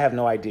involvement? Because I have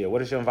no idea.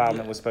 What is your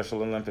involvement with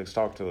Special Olympics?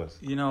 Talk to us.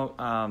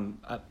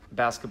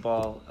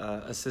 Basketball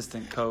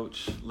assistant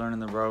coach, learning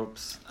the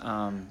ropes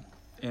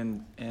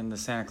in the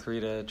Santa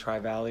Clarita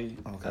Tri-Valley.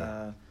 Okay.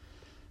 I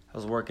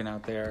was working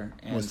out there,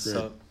 and What's that?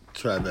 so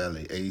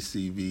Tri-Valley,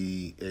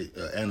 ACV,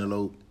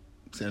 Antelope,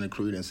 Santa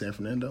Cruz, and San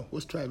Fernando.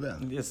 What's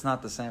Tri-Valley? it's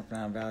not the San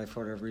Fernando Valley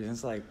for whatever reason.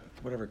 It's like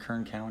whatever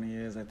Kern County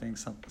is. I think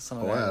some of Oh,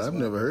 that. wow, as I've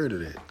well. never heard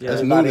of that. Yeah,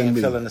 That's new Everybody to ain't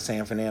me. feeling the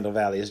San Fernando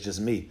Valley. It's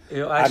just me. You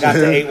know, I got the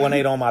actually-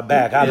 818 on my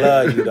back. I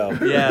love you though.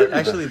 Yeah,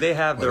 actually, they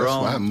have Well, their that's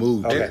own. why I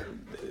moved. Okay. there.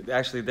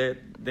 Actually,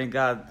 thank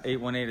God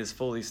 818 is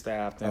fully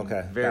staffed and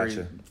Okay, very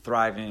gotcha.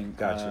 thriving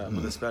Gotcha.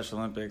 with the Special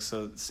Olympics.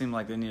 So it seemed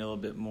like they need a little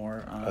bit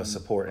more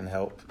Support and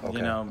help. Okay.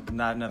 You know,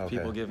 not enough Okay.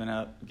 people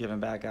giving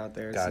back out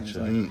there. It Gotcha.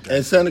 seems like.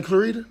 And Santa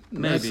Clarita?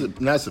 Maybe.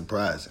 Not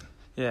surprising.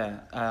 Yeah.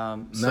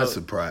 Not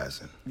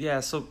surprising. Yeah.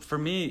 So for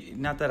me,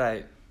 not that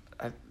I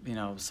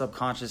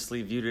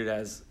subconsciously viewed it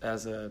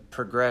as a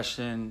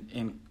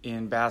progression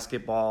in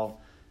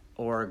basketball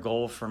or a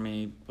goal for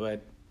me,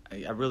 but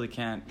I really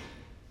can't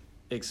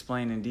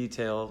explain in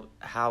detail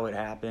how it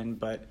happened.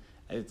 But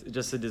it's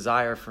just a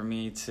desire for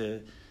me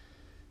to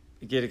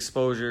get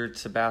exposure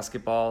to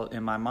basketball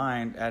in my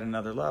mind at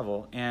another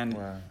level. And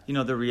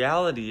Wow. the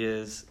reality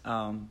is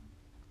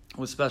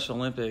with Special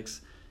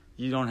Olympics,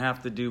 you don't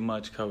have to do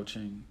much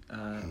coaching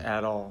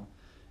at all.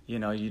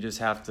 You just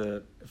have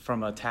to,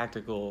 from a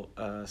tactical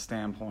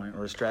standpoint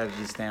or a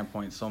strategy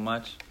standpoint, so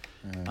much.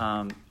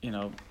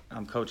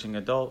 I'm coaching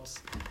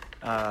adults,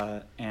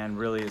 and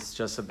really it's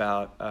just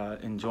about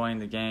enjoying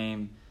the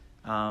game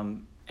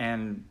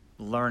and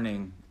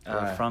learning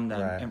from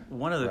them. right, And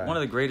one of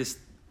the greatest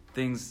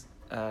things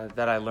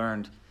that I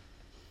learned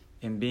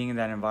in being in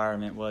that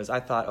environment was I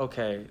thought,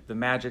 okay, the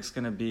magic's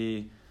going to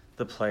be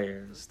the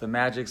players. The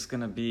magic's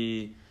going to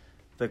be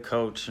the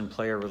coach and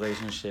player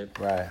relationship.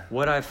 Right.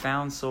 What I've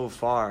found so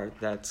far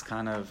that's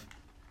kind of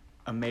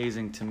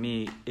amazing to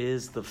me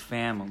is the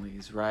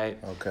families, right?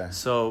 Okay.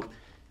 So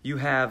you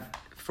have,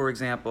 for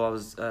example, I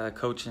was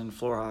coaching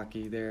floor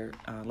hockey there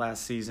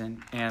last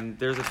season, and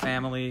there's a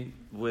family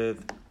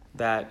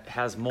that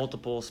has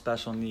multiple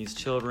special needs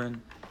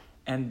children,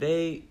 and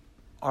they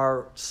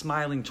are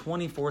smiling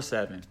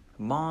 24/7.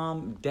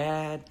 Mom,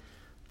 dad,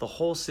 the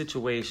whole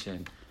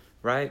situation,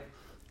 right?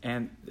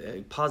 and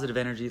positive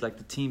energy, like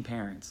the team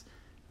parents.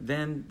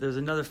 Then there's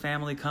another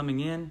family coming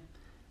in,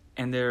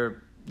 and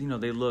they're,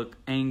 they look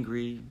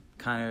angry,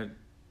 kind of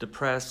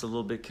depressed, a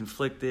little bit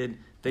conflicted.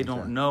 They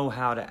don't know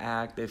how to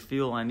act. They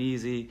feel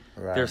uneasy.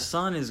 Right. Their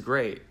son is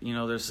great.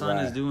 Their son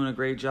is doing a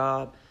great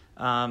job.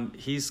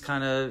 He's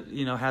kind of,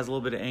 has a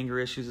little bit of anger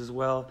issues as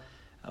well,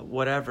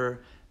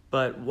 whatever.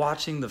 But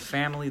watching the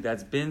family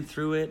that's been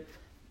through it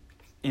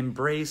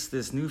embrace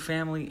this new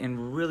family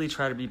and really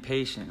try to be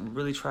patient and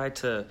really try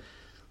to,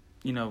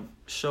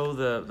 show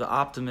the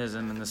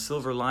optimism and the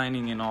silver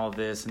lining in all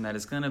this, and that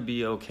it's going to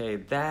be okay.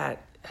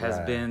 That has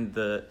been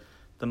the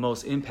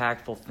most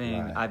impactful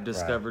thing I've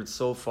discovered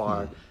so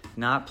far.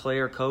 Not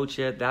player coach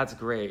yet. That's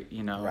great,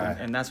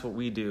 and that's what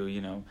we do,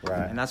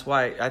 and that's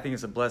why I think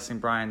it's a blessing,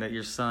 Brian, that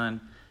your son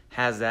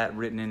has that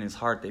written in his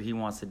heart that he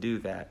wants to do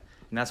that.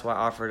 And that's why I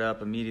offered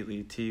up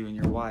immediately to you and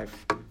your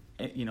wife,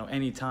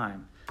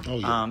 anytime. Oh,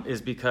 yeah.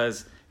 Is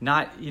because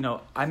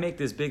I make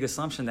this big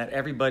assumption that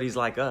everybody's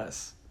like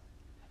us.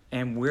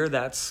 And we're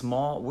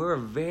a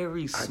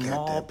very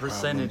small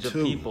percentage of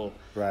people.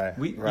 Right.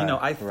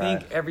 I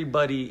think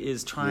everybody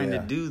is trying to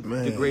do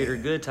the greater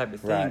good type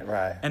of thing.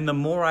 Right. And the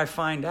more I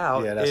find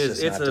out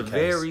is it's a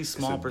very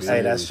small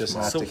percentage. Hey, that's just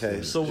not the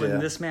case. So when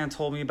this man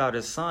told me about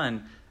his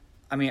son,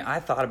 I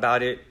thought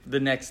about it the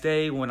next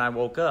day when I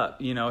woke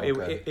up.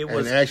 It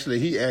was. And actually,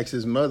 he asked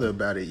his mother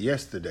about it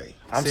yesterday.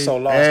 I'm so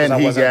lost because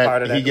I wasn't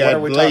part of that. What are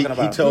we talking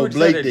about? He told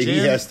Blake that he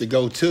has to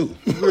go too.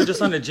 We were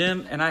just on the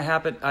gym, and I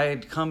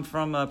had come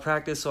from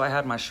practice, so I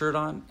had my shirt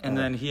on, and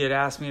then he had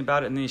asked me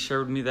about it, and then he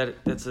shared with me that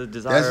that's a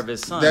desire of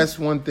his son. That's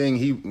one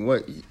thing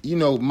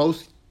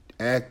most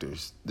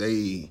actors,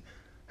 they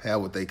have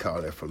what they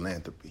call their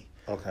philanthropy.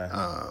 Okay.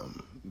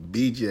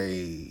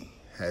 BJ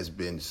has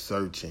been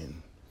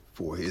searching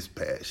for his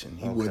passion.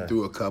 He went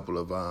through a couple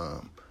of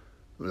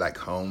like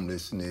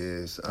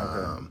homelessness.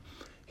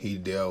 He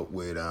dealt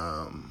with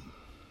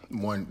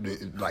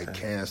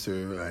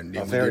cancer, and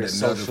then we did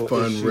another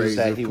fundraiser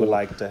that he would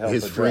like to help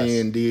his address.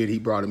 friend did. He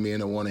brought him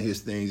in on one of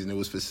his things, and it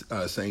was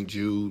for St.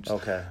 Jude's.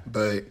 Okay.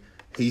 But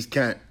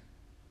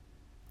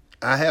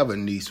I have a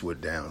niece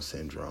with Down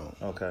syndrome.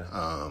 Okay.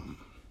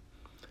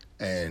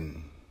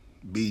 And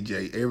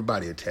BJ,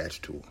 everybody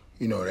attached to him.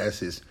 That's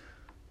his.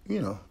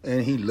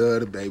 And he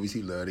loved the babies,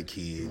 he loved the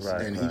kids.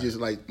 He just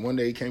one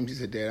day he came, he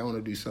said, Dad, I want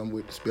to do something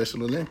with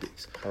Special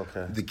Olympics.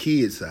 Okay. The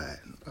kids side.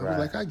 I was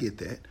like, I get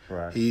that.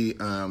 Right. He,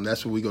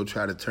 that's what we go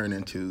try to turn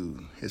into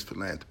his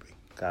philanthropy.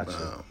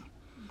 Gotcha.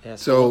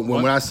 So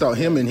when I saw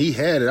him and he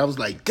had it, I was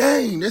like,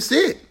 dang, that's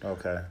it.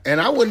 Okay. And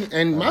I wouldn't,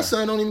 and my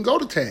son don't even go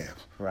to TAF.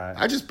 Right.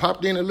 I just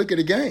popped in and look at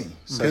the game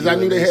because I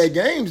knew they had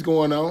games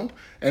going on.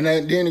 And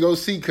I didn't go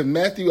see, because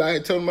Matthew, I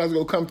had told him I was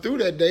going to come through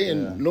that day,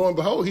 and lo and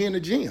behold, he in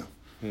the gym.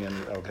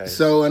 Okay.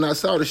 So, and I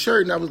saw the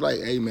shirt, and I was like,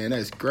 hey, man,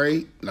 that's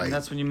great. And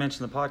that's when you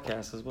mentioned the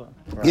podcast as well.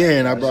 Right. Yeah,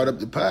 and I brought up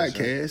the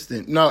podcast.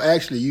 And no,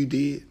 actually, you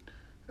did.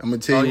 I'm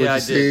going to tell you what you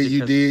said.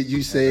 You did.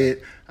 You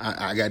said,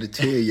 I got to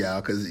tell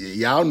y'all, because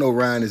y'all know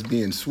Ryan is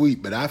being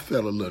sweet, but I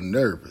felt a little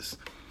nervous.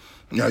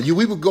 Now,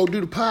 we would go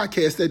do the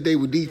podcast that day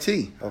with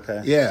DT.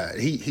 Okay. Yeah,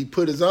 he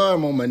put his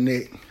arm on my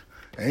neck,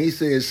 and he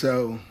said,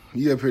 so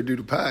you up here do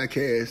the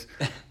podcast,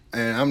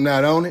 and I'm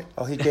not on it?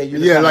 Oh, he gave you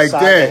the like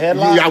that.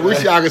 I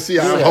wish y'all could see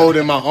how I'm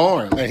holding my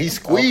arm. And he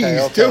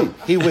squeezed, too.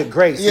 He went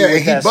great. Yeah,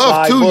 he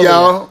buffed, too,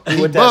 y'all. He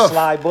with that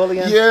slide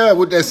bullying? Yeah,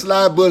 with that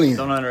slide bullying.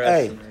 Don't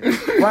underestimate.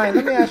 Hey, Ryan,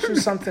 let me ask you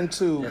something,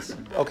 too. Yes,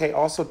 okay,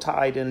 also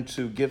tied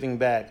into giving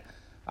back.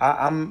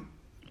 I'm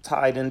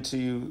tied into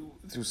you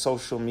through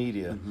social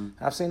media. Mm-hmm.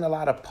 I've seen a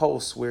lot of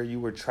posts where you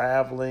were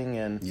traveling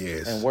and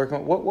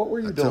working. What were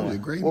you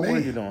doing? What were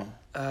you doing?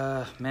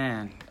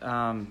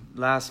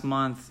 Last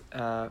month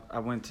I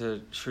went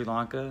to Sri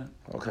Lanka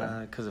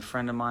because a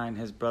friend of mine,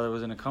 his brother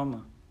was in a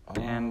coma,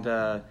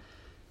 and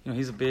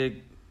he's a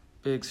big,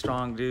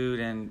 strong dude.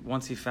 And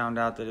once he found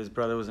out that his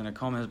brother was in a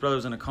coma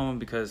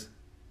because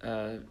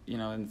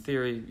in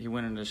theory he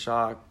went into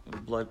shock,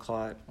 blood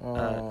clot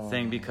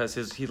thing, because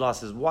he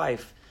lost his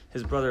wife.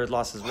 His brother had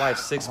lost his wife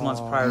 6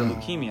 months prior to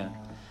leukemia.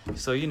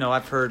 So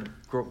I've heard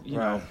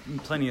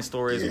plenty of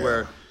stories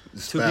where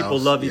two people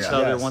love each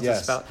other. Once a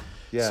spouse.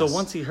 Yes. So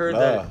once he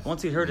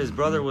heard his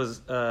brother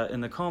was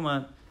in the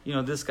coma,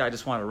 this guy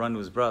just wanted to run to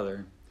his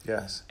brother.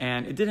 Yes.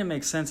 And it didn't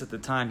make sense at the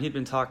time. He'd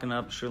been talking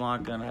up Sri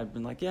Lanka, and I'd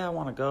been like, yeah, I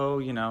want to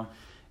go,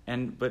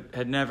 but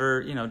had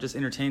never, just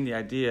entertained the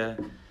idea.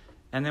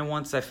 And then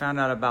once I found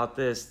out about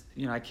this,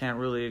 I can't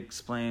really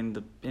explain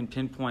in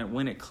pinpoint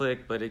when it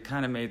clicked, but it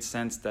kind of made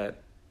sense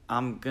that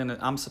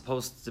I'm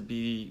supposed to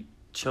be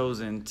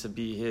chosen to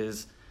be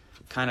his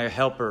kind of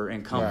helper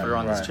and comforter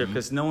on this trip,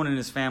 because no one in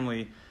his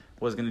family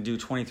was going to do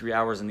 23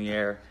 hours in the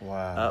air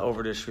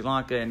over to Sri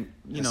Lanka, and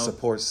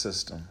support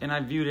system. And I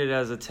viewed it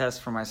as a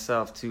test for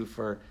myself too,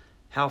 for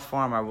how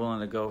far am I willing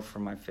to go for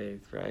my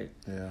faith, right?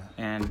 Yeah.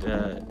 And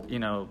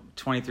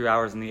 23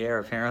 hours in the air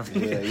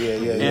apparently.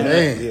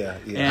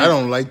 I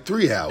don't like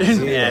 3 hours.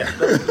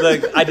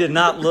 Look, I did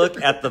not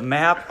look at the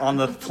map on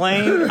the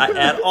plane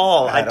at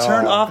all. I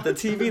turned off the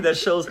TV that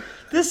shows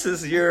this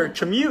is your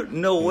commute.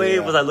 No way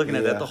was I looking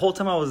at that. The whole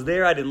time I was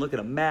there, I didn't look at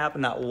a map,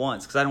 not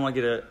once, because I didn't want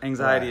to get an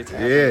anxiety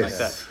attack like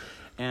that.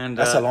 And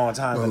that's a long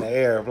time in the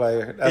air,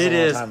 player. That's it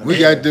is.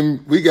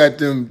 We got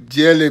them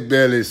jelly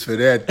bellies for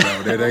that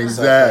though. That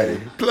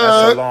anxiety.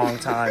 That's a long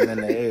time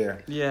in the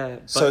air. Yeah.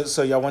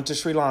 So y'all went to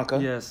Sri Lanka.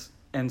 Yes.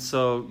 And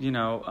so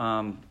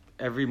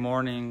every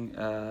morning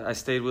I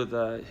stayed with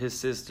his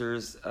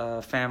sister's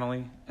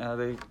family.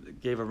 They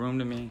gave a room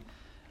to me.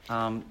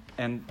 Let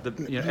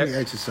me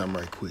ask you something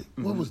right quick.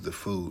 Mm-hmm. What was the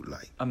food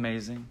like?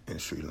 Amazing. In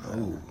Sri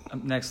Lanka.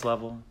 Next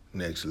level.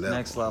 Next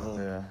level.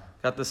 Yeah.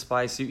 Got the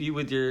spice. You eat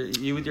with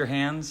your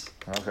hands.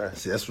 Okay.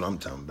 See, that's what I'm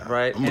talking about.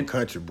 Right. I'm a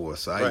country boy,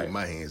 so I eat with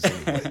my hands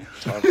anyway.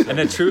 And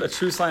a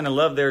true sign of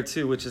love there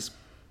too, which is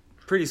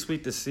pretty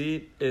sweet to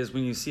see, is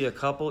when you see a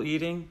couple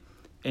eating,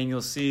 and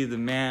you'll see the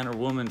man or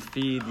woman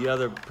feed the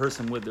other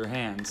person with their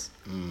hands.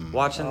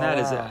 Watching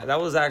that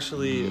was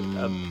actually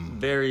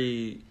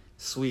very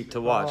sweet to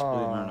watch. Believe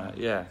it or not.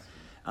 Yeah.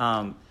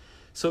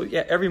 So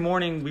every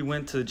morning we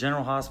went to the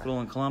General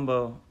Hospital in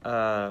Colombo.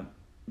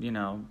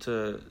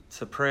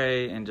 To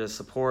pray and just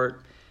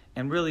support.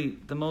 And really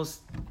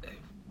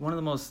one of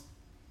the most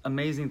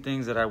amazing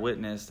things that I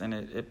witnessed, and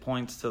it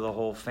points to the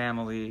whole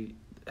family,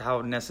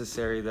 how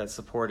necessary that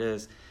support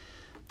is.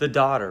 The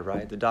daughter,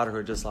 right? The daughter who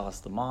had just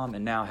lost the mom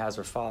and now has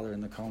her father in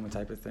the coma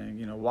type of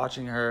thing.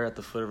 Watching her at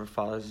the foot of her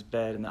father's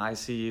bed in the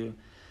ICU,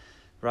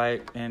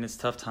 right? And it's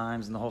tough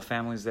times and the whole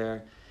family's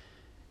there.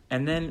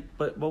 And then,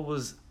 but what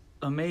was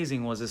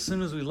amazing was as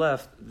soon as we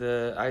left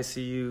the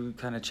ICU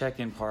kind of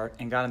check-in part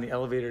and got in the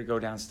elevator to go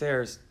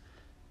downstairs,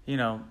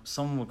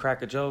 someone would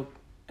crack a joke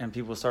and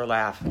people would start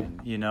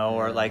laughing,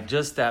 or like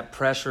just that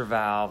pressure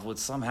valve would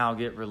somehow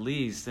get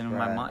released in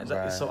my mind.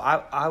 Right. So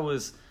I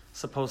was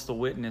supposed to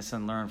witness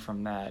and learn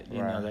from that,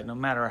 that no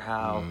matter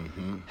how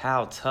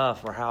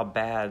tough or how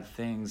bad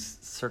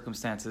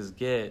circumstances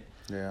get,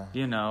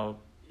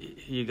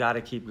 you got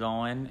to keep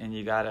going and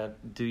you got to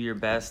do your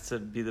best to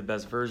be the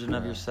best version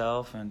of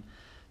yourself and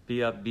be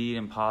upbeat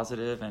and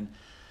positive. And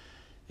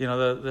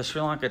the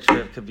Sri Lanka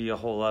trip could be a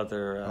whole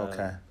other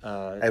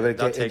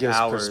it gives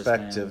hours,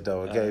 perspective, man,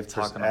 though. It gave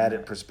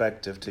added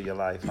perspective to your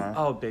life, huh?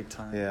 Oh, big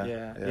time.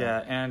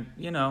 Yeah. And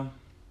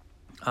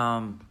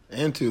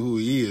and to who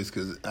he is,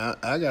 because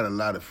I got a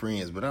lot of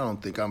friends, but I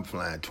don't think I'm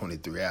flying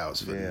 23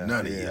 hours for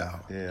none of y'all.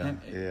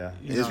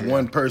 It's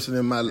one person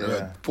in my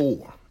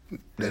 4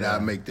 that I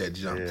make that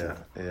jump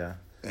to.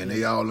 And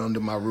they all under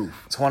my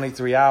roof.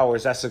 23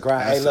 hours, that's a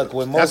grind.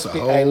 That's a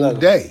whole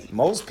day.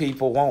 Most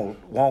people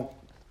won't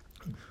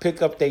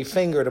pick up their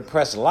finger to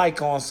press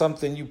like on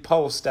something you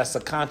post that's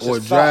a conscious or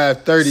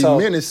drive 30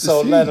 minutes to see.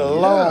 So let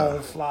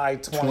alone fly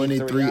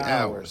 23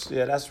 hours.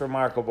 Yeah, that's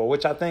remarkable,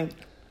 which I think,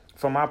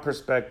 from my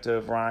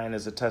perspective, Ryan,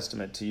 is a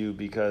testament to you,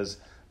 because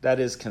that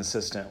is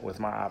consistent with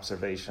my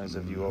observations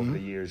of you over the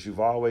years. You've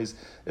always,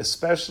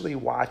 especially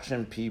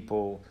watching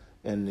people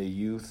in the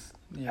youth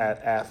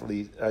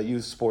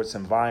youth sports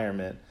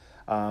environment,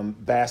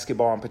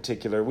 basketball in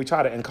particular. We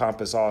try to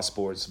encompass all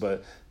sports,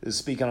 but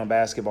speaking on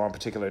basketball in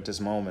particular at this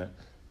moment,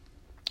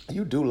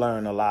 you do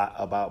learn a lot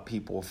about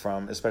people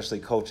from, especially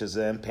coaches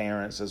and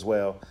parents as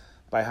well,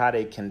 by how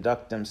they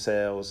conduct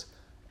themselves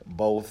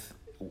both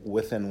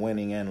within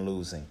winning and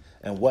losing,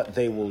 and what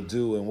they will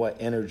do and what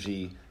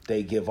energy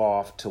they give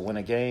off to win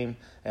a game.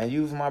 And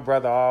you've, my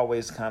brother,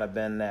 always kind of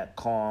been that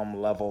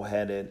calm,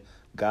 level-headed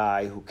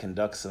guy who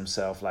conducts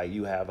himself like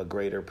you have a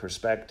greater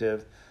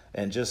perspective.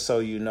 And just so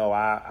you know,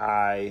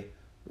 I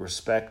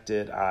respect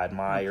it, I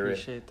admire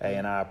it,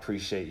 and I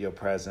appreciate your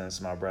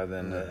presence, my brother,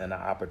 and the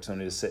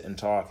opportunity to sit and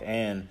talk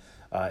and,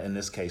 in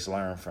this case,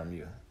 learn from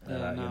you.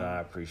 And I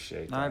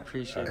appreciate that. I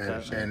appreciate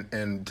that.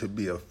 And to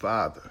be a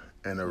father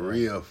and a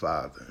real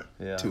father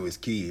to his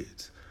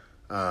kids.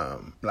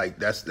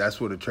 That's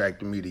what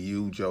attracted me to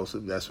you,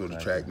 Joseph. That's what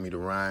attracted me to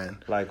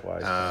Ryan.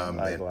 Likewise.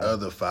 And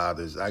other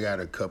fathers. I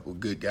got a couple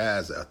good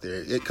guys out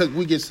there. Because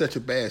we get such a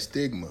bad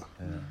stigma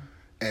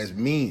as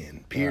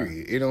men,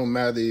 period. It don't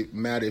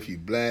matter if you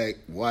black,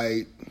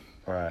 white,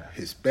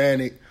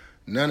 Hispanic.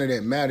 None of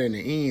that matter in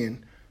the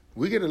end.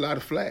 We get a lot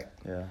of flack.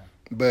 Yeah.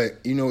 But,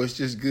 it's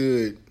just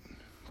good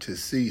to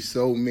see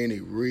so many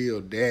real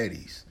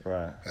daddies.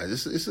 Right.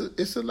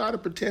 It's a lot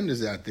of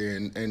pretenders out there,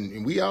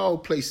 and we all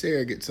play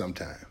surrogate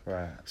sometimes.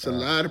 Right. It's a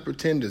lot of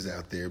pretenders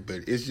out there,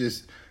 but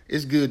it's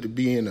good to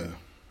be in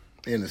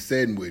a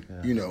setting with,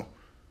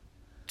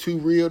 2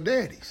 real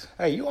daddies.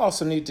 Hey, you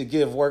also need to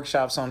give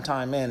workshops on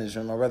time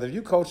management, my brother.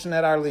 You coaching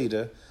at Our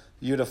Leader.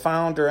 You're the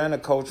founder and a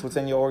coach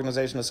within your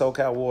organization, the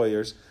SoCal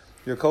Warriors.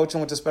 You're coaching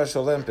with the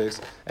Special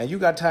Olympics, and you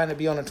got time to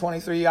be on a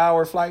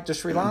 23-hour flight to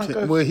Sri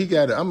Lanka? Well, I'm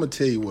going to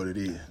tell you what it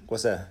is.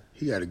 What's that?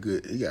 He got a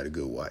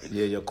good wife.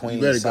 Yeah, your queen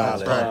You better is go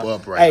solid. pump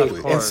up right Hey,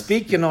 quick. and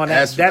speaking on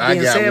that, I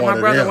being got said, one my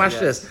of brother, them. watch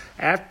Yes. this.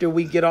 After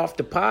we get off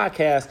the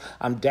podcast,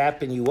 I'm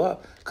dapping you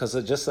up because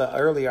just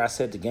earlier I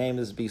said the game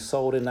is be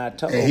sold and not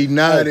told. And he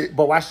nodded. Hey,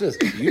 but watch this.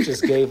 You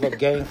just gave up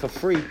game for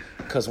free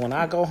because when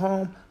I go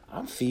home,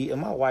 I'm feeding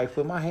my wife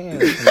with my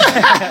hands. You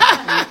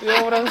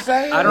know what I'm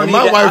saying? I don't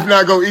My need to wife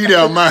not gonna eat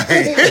out my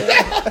hand.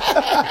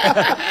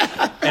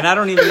 And I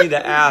don't even need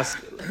to ask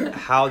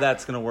how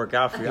that's going to work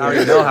out for you. I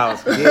already know how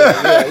it's going to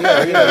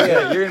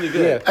Yeah. You're going to be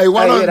good. Hey,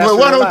 why Hey, yeah, that's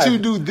don't real life. you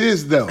do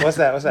this though? What's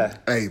that?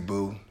 Hey,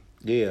 boo.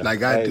 Yeah.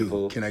 Like I Hey, do.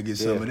 boo. Can I get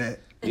some of that?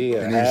 Yeah.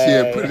 And then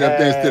she'll put it up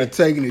there instead of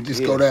taking it.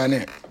 Just go down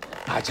there.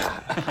 Hey,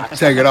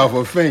 Take it off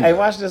her finger.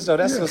 watch this though.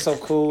 That's what's so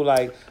cool.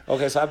 Like,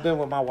 okay, so I've been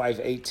with my wife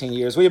 18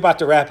 years. We're about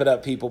to wrap it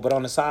up, people. But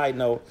on the side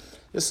note,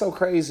 it's so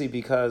crazy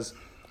because,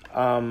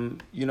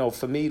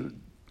 for me,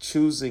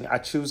 I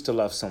choose to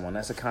love someone.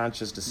 That's a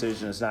conscious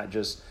decision. It's not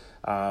just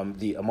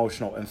the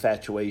emotional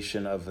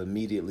infatuation of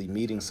immediately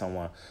meeting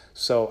someone.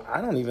 So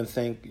I don't even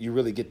think you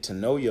really get to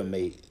know your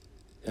mate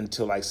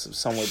until like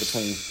somewhere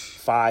between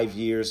 5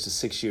 years to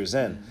 6 years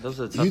in. Those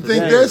are the You toughest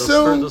think things. that Those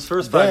soon? Those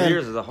first 5 Then-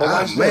 years is a whole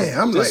Ah, lot. man,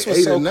 I'm this like was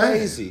 8 so or 9.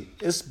 crazy.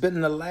 It's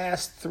been the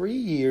last 3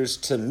 years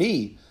to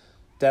me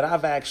that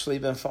I've actually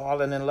been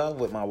falling in love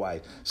with my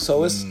wife.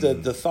 So it's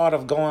the thought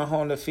of going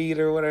home to feed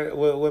her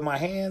with my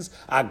hands.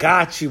 I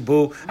got you,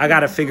 boo. I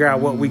got to figure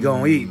out what we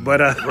gonna eat. But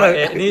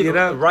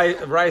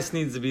Rice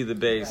needs to be the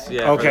base.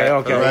 Yeah. Okay,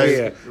 for that. Rice.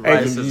 yeah.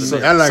 Rice Hey, is so-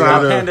 the I like so a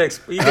little- Panda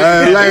Express.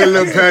 I like a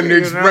little Panda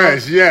You know?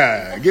 Express.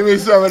 Yeah, give me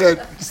some of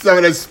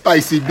that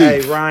spicy beef.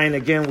 Hey, Ryan,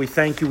 again, we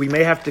thank you. We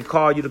may have to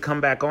call you to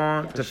come back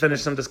on to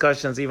finish some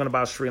discussions even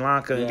about Sri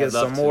Lanka and Yeah, get I'd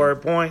love some to. more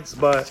points.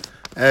 But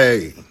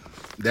Hey,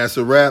 that's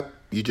a wrap.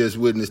 You just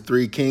witnessed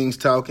 3 kings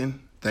talking.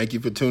 Thank you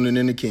for tuning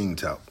in to King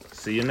Talk.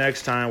 see you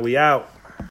next time. We out.